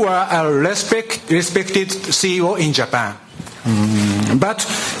 You were a respected CEO in Japan, but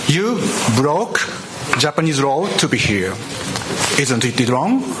you broke Japanese law to be here. Isn't it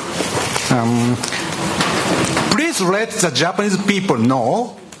wrong? Please let the Japanese people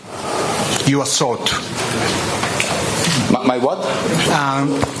know your thought. My what?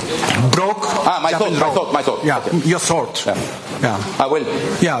 Broke. My thought. Yeah, okay. Your thought. Yeah. I will.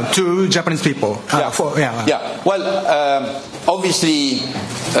 Yeah, to Japanese people. Well, obviously,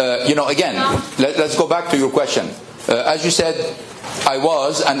 again, let's go back to your question. As you said, I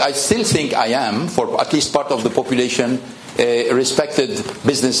was, and I still think I am, for at least part of the population, a respected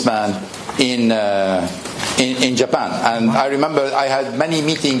businessman in Japan. And I remember I had many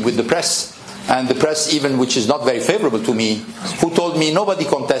meetings with the press, and the press even, which is not very favorable to me, who told me nobody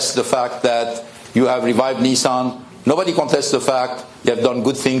contests the fact that you have revived Nissan, nobody contests the fact you have done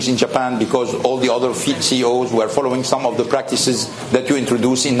good things in Japan because all the other CEOs were following some of the practices that you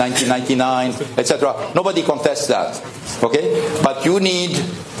introduced in 1999, etc. Nobody contests that. Okay? But you need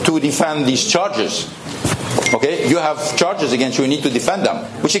to defend these charges. Okay? You have charges against you, you need to defend them,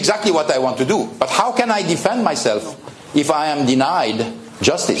 which is exactly what I want to do. But how can I defend myself if I am denied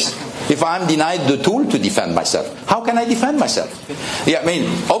justice? if I'm denied the tool to defend myself? How can I defend myself? Yeah, I mean,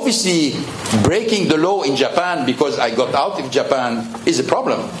 obviously, breaking the law in Japan because I got out of Japan is a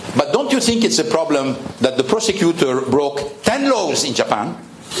problem. But don't you think it's a problem that the prosecutor broke 10 laws in Japan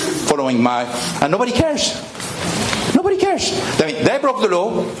following and nobody cares? Nobody cares. I mean, they broke the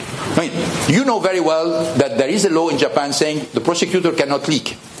law. I mean, you know very well that there is a law in Japan saying the prosecutor cannot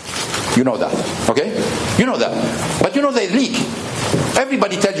leak. You know that, okay? You know that. But you know they leak.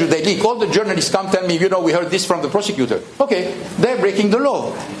 Everybody tells you they leak. All the journalists come tell me, we heard this from the prosecutor. Okay, they're breaking the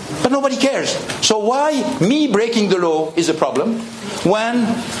law. But nobody cares. So why me breaking the law is a problem when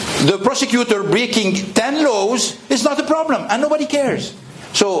the prosecutor breaking 10 laws is not a problem and nobody cares?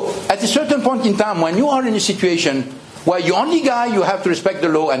 So at a certain point in time, when you are in a situation where you only guy you have to respect the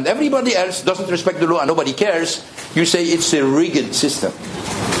law and everybody else doesn't respect the law and nobody cares, you say it's a rigged system.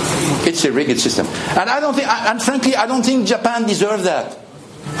 It's a rigged system. And frankly, I don't think Japan deserves that.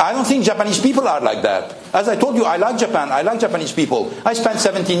 I don't think Japanese people are like that. As I told you, I like Japan. I like Japanese people. I spent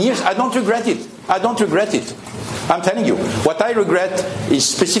 17 years. I don't regret it. I don't regret it. I'm telling you. What I regret is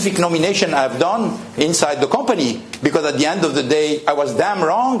specific nomination I've done inside the company because at the end of the day, I was damn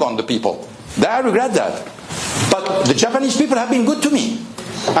wrong on the people. I regret that. But the Japanese people have been good to me.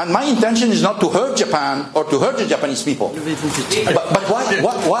 And my intention is not to hurt Japan or to hurt the Japanese people. But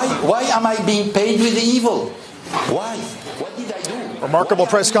why am I being paid with the evil? Why? What did I do? Remarkable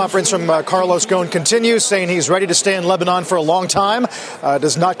press conference from Carlos Ghosn continues, saying he's ready to stay in Lebanon for a long time,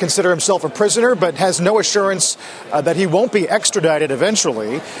 does not consider himself a prisoner, but has no assurance that he won't be extradited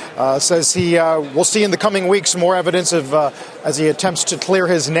eventually. Says he will see in the coming weeks more evidence of as he attempts to clear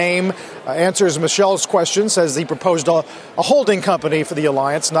his name. Answers Michelle's question, says he proposed a holding company for the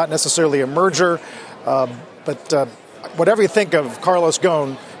alliance, not necessarily a merger. But whatever you think of Carlos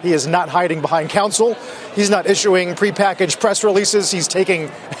Ghosn, he is not hiding behind counsel. He's not issuing prepackaged press releases. He's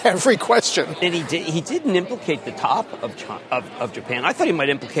taking every question. And he didn't implicate the top of Japan. I thought he might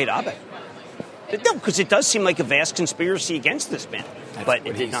implicate Abe. No, because it does seem like a vast conspiracy against this man. That's but what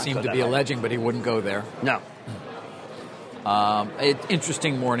it did he not seemed go to that be way. alleging, but he wouldn't go there. No.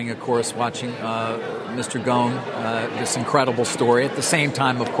 Interesting morning, of course, watching Mr. Ghosn, this incredible story. At the same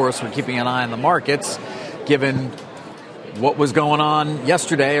time, of course, we're keeping an eye on the markets, given what was going on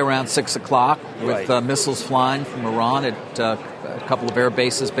yesterday around 6 o'clock with missiles flying from Iran at a couple of air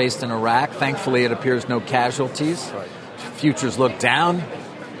bases based in Iraq. Thankfully, it appears no casualties. Futures look down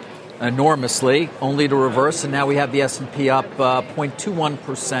enormously, only to reverse, and now we have the S&P up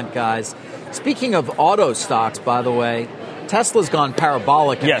 0.21%, guys. Speaking of auto stocks, by the way, Tesla's gone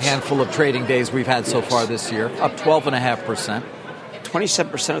parabolic in a handful of trading days we've had so far this year, up 12.5%.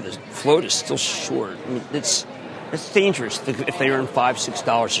 27% of the float is still short. I mean, it's dangerous if they earn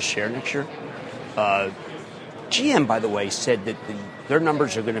 $5-6 a share next year. GM, by the way, said that their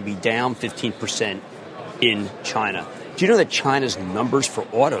numbers are going to be down 15% in China. Do you know that China's numbers for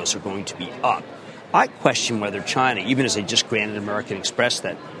autos are going to be up? I question whether China, even as they just granted American Express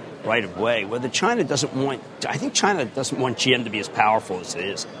that right of way, whether China doesn't want. I think China doesn't want GM to be as powerful as it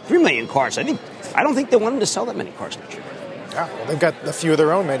is. 3 million cars. I don't think they want them to sell that many cars next year. Yeah, well, they've got a few of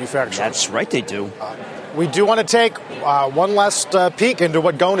their own manufacturers. That's right, they do. We do want to take one last peek into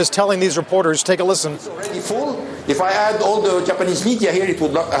what Ghosn is telling these reporters. Take a listen. It's already full. If I had all the Japanese media here, it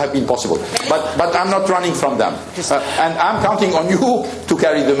would not have been possible. But I'm not running from them. And I'm counting on you to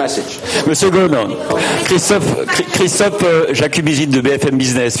carry the message. Monsieur Ghosn, Christophe Jacubizine de BFM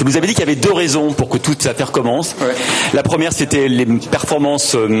Business, vous avez dit qu'il y avait 2 raisons pour que toute cette affaire commence. Ouais. La première, c'était les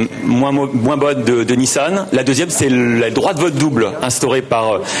performances moins bonnes de Nissan. La deuxième, c'est le droit de vote double instauré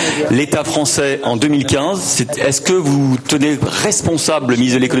par l'État français en 2015. Est-ce que vous tenez responsable, le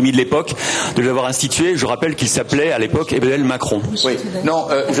ministre de l'économie de l'époque, de l'avoir institué? Je rappelle qu'il s'appelait à l'époque Emmanuel Macron. Oui, non,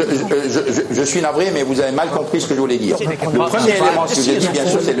 je suis navré, mais vous avez mal compris ce que je voulais dire. Le premier élément que j'ai dit, bien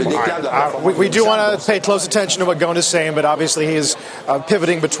sûr, c'est le déclin de la performance. We do want to pay close attention to what Ghosn is saying, but obviously he is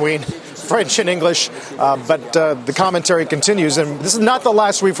pivoting between French and English. But the commentary continues, and this is not the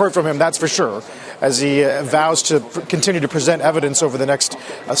last we've heard from him, that's for sure, as he vows to continue to present evidence over the next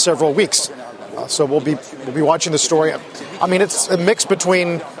several weeks. So we'll be watching the story. I mean, it's a mix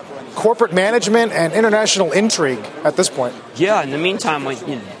between corporate management and international intrigue at this point. Yeah, in the meantime,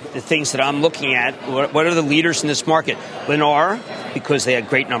 the things that I'm looking at, what are the leaders in this market? Lennar, because they had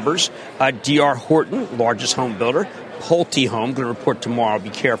great numbers. D.R. Horton, largest home builder. Pulte Home, going to report tomorrow, be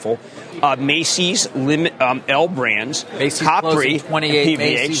careful. Macy's, L Brands, Capri, 28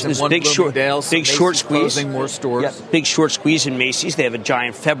 Macy's and one big short squeeze. Closing more stores. Yeah, big short squeeze in Macy's. They have a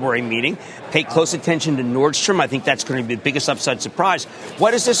giant February meeting. Pay close attention to Nordstrom. I think that's going to be the biggest upside surprise.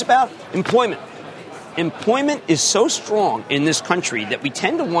 What is this about? Employment. employment is so strong in this country that we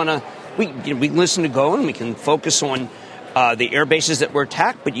tend to want to, we can listen to Ghosn, we can focus on the air bases that were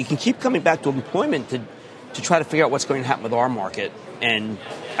attacked, but you can keep coming back to employment to try to figure out what's going to happen with our market, and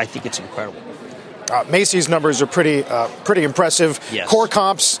I think it's incredible. Macy's numbers are pretty impressive. Yes. Core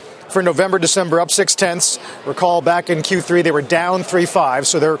comps for November, December up 0.6. Recall back in Q3 they were down 3.5,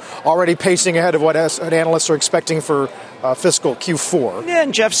 so they're already pacing ahead of what analysts are expecting for fiscal Q4. Yeah,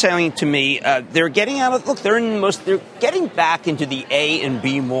 and Jeff's saying to me, they're getting out of, look, they're getting back into the A and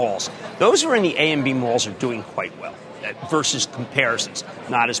B malls. Those who are in the A and B malls are doing quite well versus comparisons.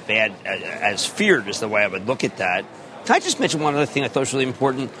 Not as bad as feared is the way I would look at that. Can I just mention one other thing I thought was really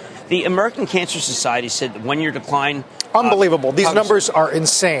important? The American Cancer Society said that 1 year decline. Unbelievable. These numbers are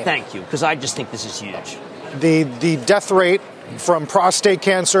insane. Thank you, because I just think this is huge. The death rate from prostate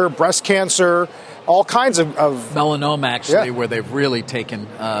cancer, breast cancer, all kinds of melanoma, actually, where they've really taken,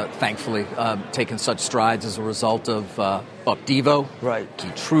 thankfully, taken such strides as a result of Opdivo,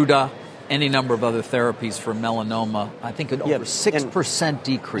 Keytruda, any number of other therapies for melanoma. I think an over 6%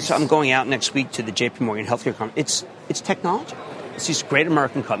 decrease. So I'm going out next week to the J.P. Morgan Healthcare Conference. It's technology. It's these great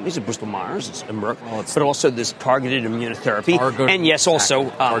American companies, Bristol Myers, it's Merck, but also this targeted immunotherapy, and yes, also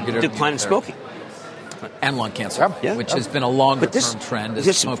decline in smoking. And lung cancer, which has been a longer-term trend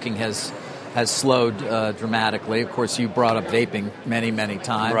as smoking has slowed dramatically. Of course, you brought up vaping many, many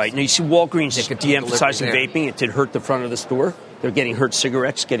times. Right. Now, you see Walgreens de-emphasizing vaping. It did hurt the front of the store. They're getting hurt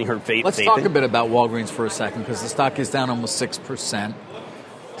cigarettes, getting hurt vaping. Let's talk a bit about Walgreens for a second, because the stock is down almost 6%.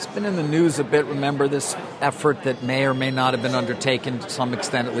 It's been in the news a bit. Remember this effort that may or may not have been undertaken to some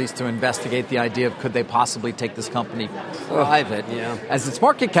extent, at least to investigate the idea of could they possibly take this company private. As its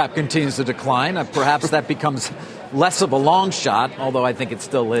market cap continues to decline, perhaps that becomes less of a long shot, although I think it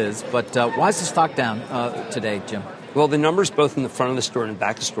still is. But why is the stock down today, Jim? Well, the numbers both in the front of the store and the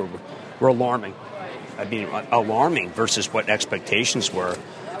back of the store were alarming. I mean, alarming versus what expectations were.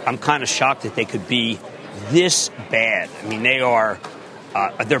 I'm kind of shocked that they could be this bad. I mean, they are...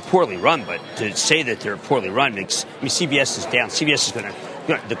 they're poorly run, but to say that they're poorly run makes... I mean, CVS is down. CVS is going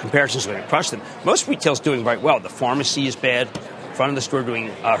to... the comparisons are going to crush them. Most retail's doing right well. The pharmacy is bad. Front of the store doing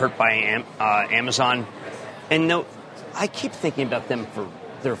hurt by Amazon. And no, I keep thinking about them for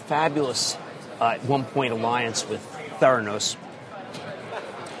their fabulous, at one point, alliance with Theranos.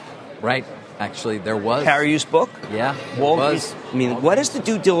 Right. Actually, there was. Carrier's book? Yeah, was. I mean, what is the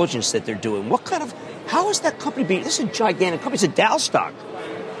due diligence that they're doing? What kind of... How is that company being... This is a gigantic company. It's a Dow stock.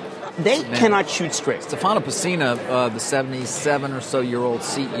 They cannot shoot straight. Stefano Pessina, the 77 or so year old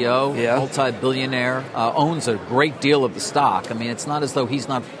CEO, multi-billionaire, owns a great deal of the stock. I mean, it's not as though he's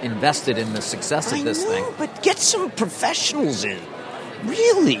not invested in the success of this thing. But get some professionals in.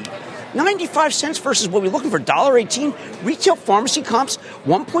 Really? 95 cents versus what we're looking for, $1.18. Retail pharmacy comps,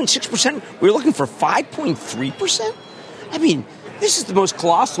 1.6%. We're looking for 5.3%. I mean, this is the most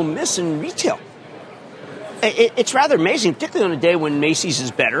colossal miss in retail. It's rather amazing, particularly on a day when Macy's is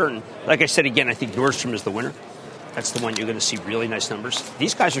better. And like I said, again, I think Nordstrom is the winner. That's the one you're going to see really nice numbers.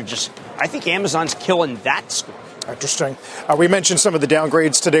 These guys are just, I think Amazon's killing that store. Interesting. We mentioned some of the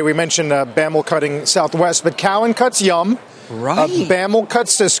downgrades today. We mentioned BAML cutting Southwest, but Cowen cuts Yum. Right. BAML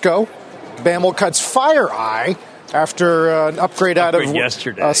cuts Cisco. BAML cuts FireEye after an upgrade out of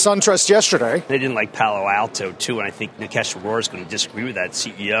SunTrust yesterday. They didn't like Palo Alto, too, and I think Nikesh Arora is going to disagree with that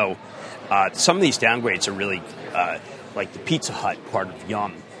CEO. Some of these downgrades are really, like the Pizza Hut part of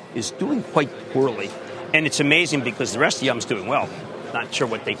Yum is doing quite poorly. And it's amazing because the rest of Yum's doing well. Not sure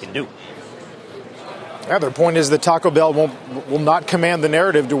what they can do. Yeah, their point is that Taco Bell will not command the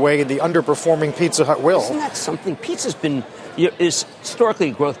narrative the way the underperforming Pizza Hut will. Isn't that something? Pizza's been is historically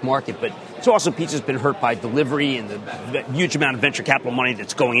a growth market, but it's also pizza's been hurt by delivery and the huge amount of venture capital money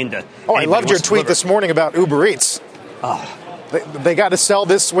that's going into. Oh, I loved your tweet this morning about Uber Eats. They got to sell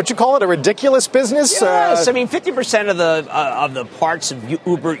this, what you call it, a ridiculous business? Yes, I mean, 50% of the parts of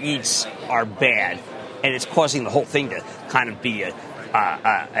Uber Eats are bad, and it's causing the whole thing to kind of be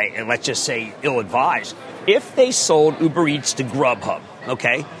let's just say, ill-advised. If they sold Uber Eats to Grubhub,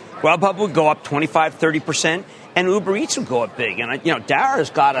 okay, Grubhub would go up 25-30%, and Uber Eats would go up big. And Dara's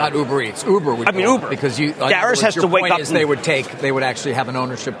got not Uber Eats. Uber would. Uber, because Dara's has to wake up. They would actually have an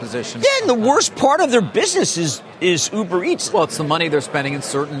ownership position. Yeah, and the worst part of their business is Uber Eats. Well, it's the money they're spending in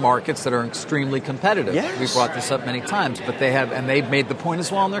certain markets that are extremely competitive. Yes. We've brought this up many times, but they've made the point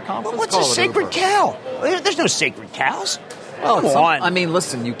as well in their conference. But what's a sacred cow? There's no sacred cows. Well, come on. I mean,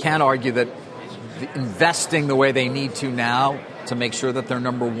 listen, you can't argue that investing the way they need to now to make sure that they're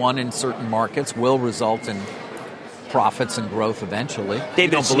number one in certain markets will result in profits and growth eventually.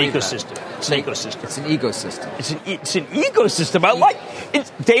 David, it's an ecosystem. It's an ecosystem. It's an ecosystem. It's an ecosystem. I like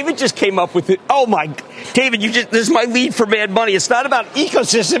it. David just came up with it. Oh my, David, this is my lead for Mad Money. It's not about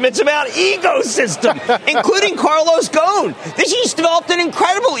ecosystem. It's about ecosystem, including Carlos Ghosn. He's developed an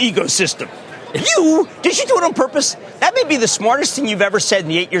incredible ecosystem. Did you do it on purpose? That may be the smartest thing you've ever said in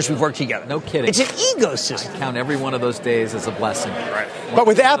the 8 years we've worked together. No kidding. It's an ecosystem. I count every one of those days as a blessing. Right. But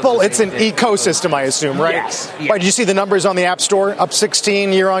with Apple, it's an ecosystem, I assume, right? Yes. Why, did you see the numbers on the App Store? Up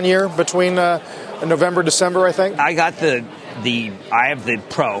 16 year on year between November, December, I think? I got I have the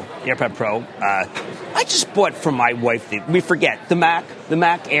Pro, the AirPod Pro. I just bought for my wife, the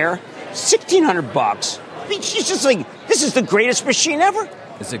Mac Air, $1,600. I mean, she's just like, this is the greatest machine ever.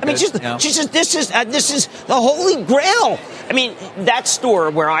 Is it I mean, she's just this is the holy grail. I mean, that store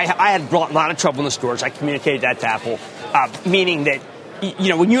where I had brought a lot of trouble in the stores, I communicated that to Apple, meaning that,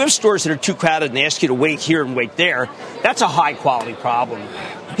 when you have stores that are too crowded and they ask you to wait here and wait there, that's a high-quality problem.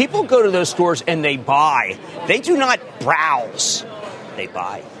 People go to those stores and they buy. They do not browse. They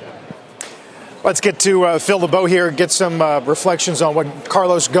buy. Let's get to Phil LeBeau here, get some reflections on what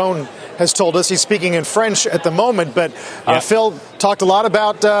Carlos Ghosn has told us. He's speaking in French at the moment, but Phil talked a lot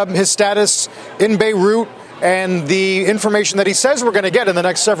about his status in Beirut and the information that he says we're going to get in the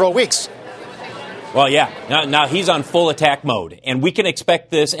next several weeks. Well, yeah. Now he's on full attack mode, and we can expect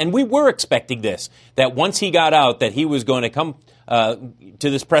this, and we were expecting this, that once he got out that he was going to come to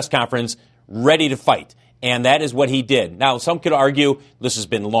this press conference ready to fight. And that is what he did. Now, some could argue this has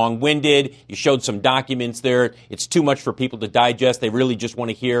been long-winded. You showed some documents there. It's too much for people to digest. They really just want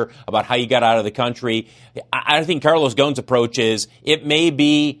to hear about how you got out of the country. I think Carlos Ghosn's approach is it may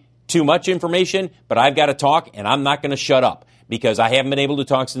be too much information, but I've got to talk, and I'm not going to shut up because I haven't been able to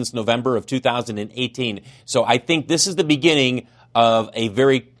talk since November of 2018. So I think this is the beginning of a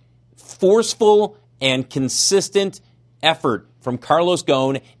very forceful and consistent effort from Carlos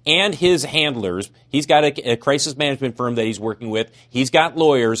Ghosn and his handlers. He's got a crisis management firm that he's working with. He's got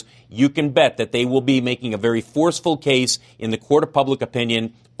lawyers. You can bet that they will be making a very forceful case in the court of public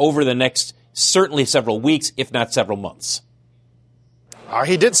opinion over the next certainly several weeks, if not several months.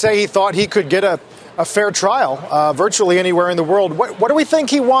 He did say he thought he could get a fair trial virtually anywhere in the world. What do we think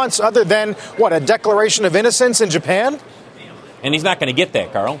he wants other than, a declaration of innocence in Japan? And he's not going to get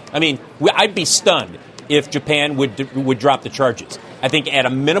that, Carl. I mean, I'd be stunned if Japan would drop the charges. I think at a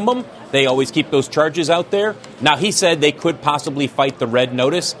minimum, they always keep those charges out there. Now, he said they could possibly fight the red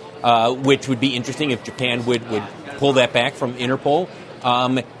notice, which would be interesting if Japan would pull that back from Interpol.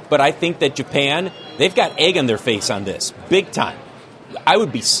 But I think that Japan, they've got egg on their face on this, big time. I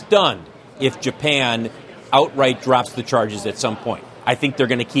would be stunned if Japan outright drops the charges at some point. I think they're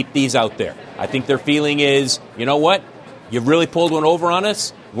going to keep these out there. I think their feeling is, you know what? You've really pulled one over on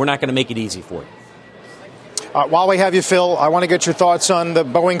us. We're not going to make it easy for you. While we have you, Phil, I want to get your thoughts on the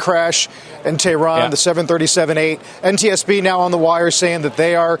Boeing crash in Tehran, the 737-8. NTSB now on the wire saying that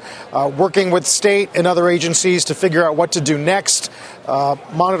they are working with state and other agencies to figure out what to do next,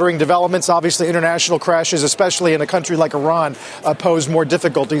 monitoring developments. Obviously, international crashes, especially in a country like Iran, pose more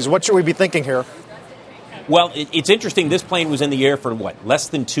difficulties. What should we be thinking here? Well, it's interesting. This plane was in the air for, less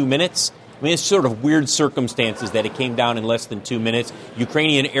than 2 minutes? I mean, it's sort of weird circumstances that it came down in less than 2 minutes.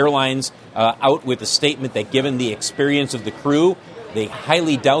 Ukrainian Airlines out with a statement that given the experience of the crew, they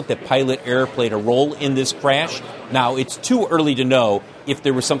highly doubt that pilot error played a role in this crash. Now, it's too early to know if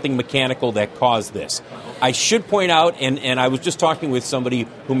there was something mechanical that caused this. I should point out, and I was just talking with somebody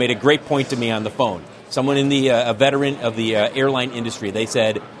who made a great point to me on the phone, someone in the a veteran of the airline industry. They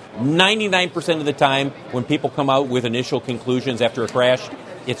said 99% of the time when people come out with initial conclusions after a crash,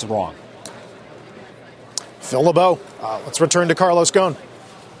 it's wrong. Phil LeBeau. Let's return to Carlos Ghosn.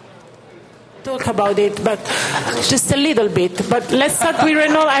 Talk about it, but just a little bit. But let's start with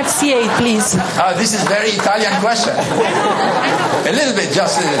Renault FCA, please. This is a very Italian question. A little bit,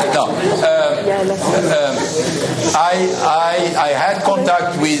 just a little. No. I had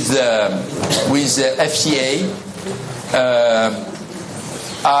contact with FCA.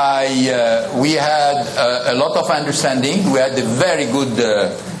 We had a lot of understanding. We had a very good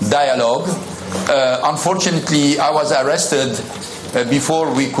dialogue. Unfortunately, I was arrested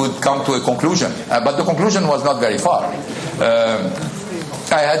before we could come to a conclusion. But the conclusion was not very far.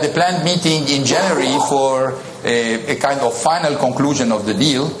 I had a planned meeting in January for a kind of final conclusion of the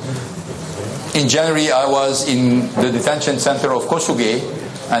deal. In January, I was in the detention center of Kosuge.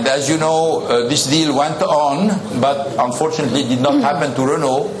 And as you know, this deal went on, but unfortunately did not happen to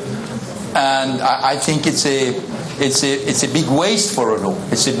Renault. And I think it's a big waste for Renault.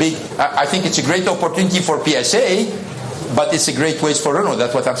 I think it's a great opportunity for PSA, but it's a great waste for Renault.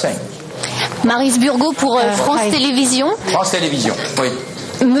 That's what I'm saying. Maryse Burgot pour France Télévisions. France Télévisions, oui.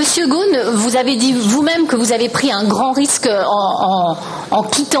 Monsieur Ghosn, vous avez dit vous-même que vous avez pris un grand risque en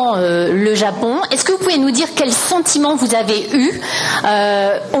quittant le Japon. Est-ce que vous pouvez nous dire quel sentiment vous avez eu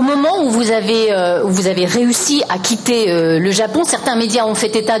au moment où vous avez réussi à quitter le Japon? Certains médias ont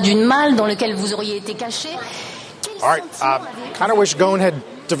fait état d'une malle dans laquelle vous auriez été caché. All right. Kind of wish Ghosn had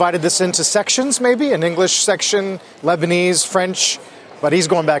divided this into sections, maybe an English section, Lebanese, French, but he's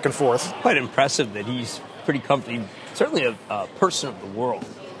going back and forth. Quite impressive that he's pretty comfortable. Certainly a person of the world,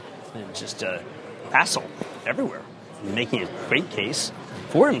 and just a hassle everywhere, making a great case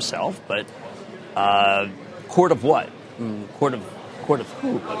for himself. But court of what? Court of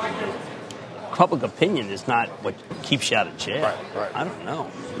who? Public opinion is not what keeps you out of jail. Right. I don't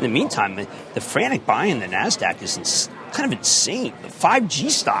know. In the meantime, the frantic buying in the NASDAQ is kind of insane. The 5G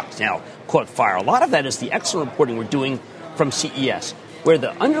stocks now caught fire. A lot of that is the excellent reporting we're doing from CES, where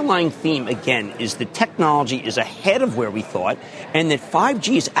the underlying theme, again, is the technology is ahead of where we thought, and that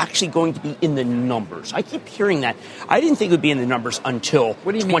 5G is actually going to be in the numbers. I keep hearing that. I didn't think it would be in the numbers until 2021.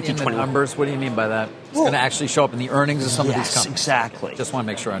 What do you mean in the numbers? What do you mean by that? It's going to actually show up in the earnings of some of these companies? Exactly. Just want to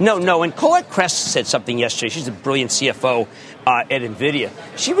make sure I understand. No, and Colette Kress said something yesterday. She's a brilliant CFO at NVIDIA.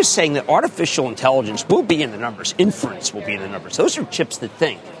 She was saying that artificial intelligence will be in the numbers. Inference will be in the numbers. Those are chips that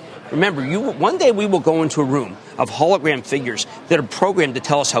think. Remember, one day we will go into a room of hologram figures that are programmed to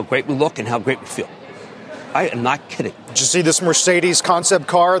tell us how great we look and how great we feel. I am not kidding. Did you see this Mercedes concept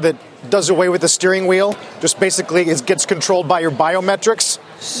car that does away with the steering wheel? Just basically gets controlled by your biometrics?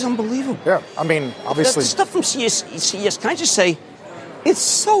 This is unbelievable. Yeah, I mean, obviously. The stuff from CES, can I just say, it's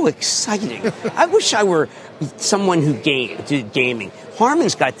so exciting. I wish I were someone who did gaming.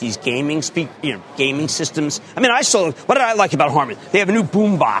 Harman's got these gaming systems. I mean, what did I like about Harman? They have a new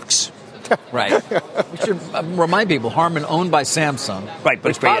boom box. Right. We should remind people, Harman owned by Samsung. Right, but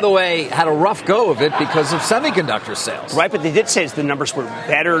which, by the way, had a rough go of it because of semiconductor sales. Right, but they did say the numbers were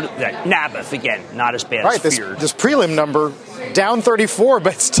better. Naboth, again, not as bad as feared. This prelim number, down 34,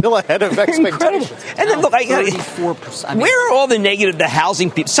 but still ahead of expectations. And then look, 34%. Where are all the negative, the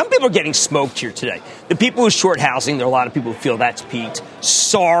housing people? Some people are getting smoked here today. The people who short housing, there are a lot of people who feel that's peaked.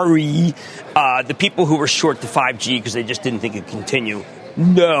 Sorry. The people who were short the 5G because they just didn't think it would continue.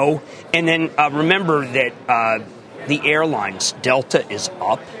 No. And then remember that the airlines, Delta is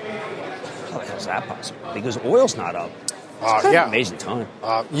up. How the hell is that possible? Because oil's not up. It's kind of an amazing time.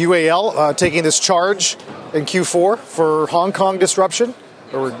 UAL taking this charge in Q4 for Hong Kong disruption,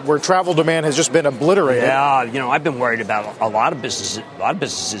 where travel demand has just been obliterated. Yeah, I've been worried about a lot of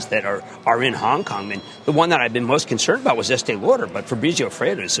businesses that are in Hong Kong. And the one that I've been most concerned about was Estee Lauder. But Fabrizio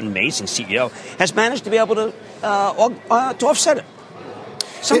Freitas, an amazing CEO, has managed to be able to offset it.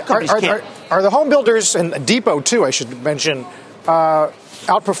 Some companies can't. Are the home builders, and Depot too, I should mention,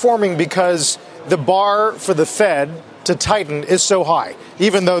 outperforming because the bar for the Fed to tighten is so high,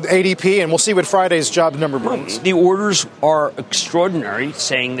 even though the ADP, and we'll see what Friday's job number brings. The orders are extraordinary,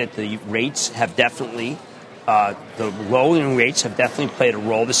 saying that the rates have definitely, the lowering rates have definitely played a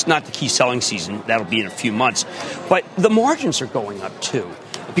role. This is not the key selling season. That'll be in a few months. But the margins are going up too,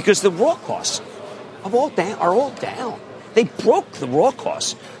 because the raw costs are all down. They broke the raw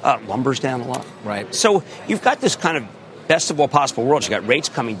costs. Lumber's down a lot. Right. So you've got this kind of best of all possible worlds. You got rates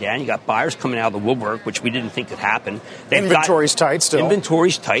coming down. You got buyers coming out of the woodwork, which we didn't think could happen. Inventory's tight still.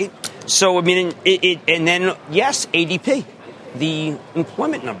 Inventory's tight. So, I mean, and then, yes, ADP, the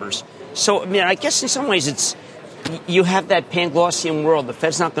employment numbers. So, I mean, I guess in some ways you have that Panglossian world. The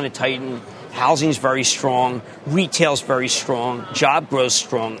Fed's not going to tighten. Housing's very strong. Retail's very strong. Job growth's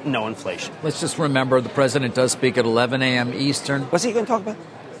strong. No inflation. Let's just remember the president does speak at 11 a.m. Eastern. What's he going to talk about?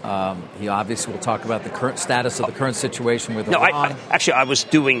 He obviously will talk about the current status of the current situation with Iran. I was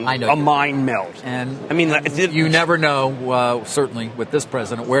doing a mind meld. And I mean, you never know, certainly with this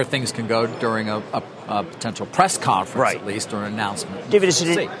president, where things can go during a potential press conference, at least, or an announcement. David,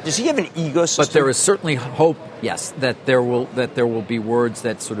 does he have an ego system? But there is certainly hope, yes, that there will be words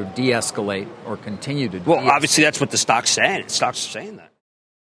that sort of de-escalate or continue to. Well, obviously, that's what the stock's saying. Stocks are saying that.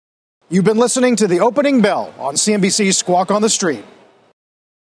 You've been listening to the opening bell on CNBC's Squawk on the Street.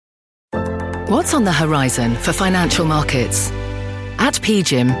 What's on the horizon for financial markets? At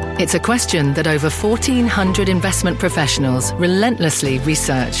PGIM, it's a question that over 1,400 investment professionals relentlessly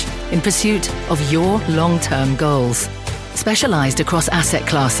research in pursuit of your long-term goals. Specialized across asset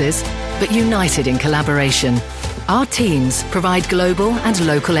classes, but united in collaboration, our teams provide global and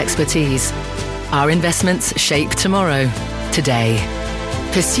local expertise. Our investments shape tomorrow, today.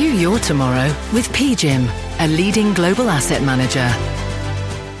 Pursue your tomorrow with PGIM, a leading global asset manager.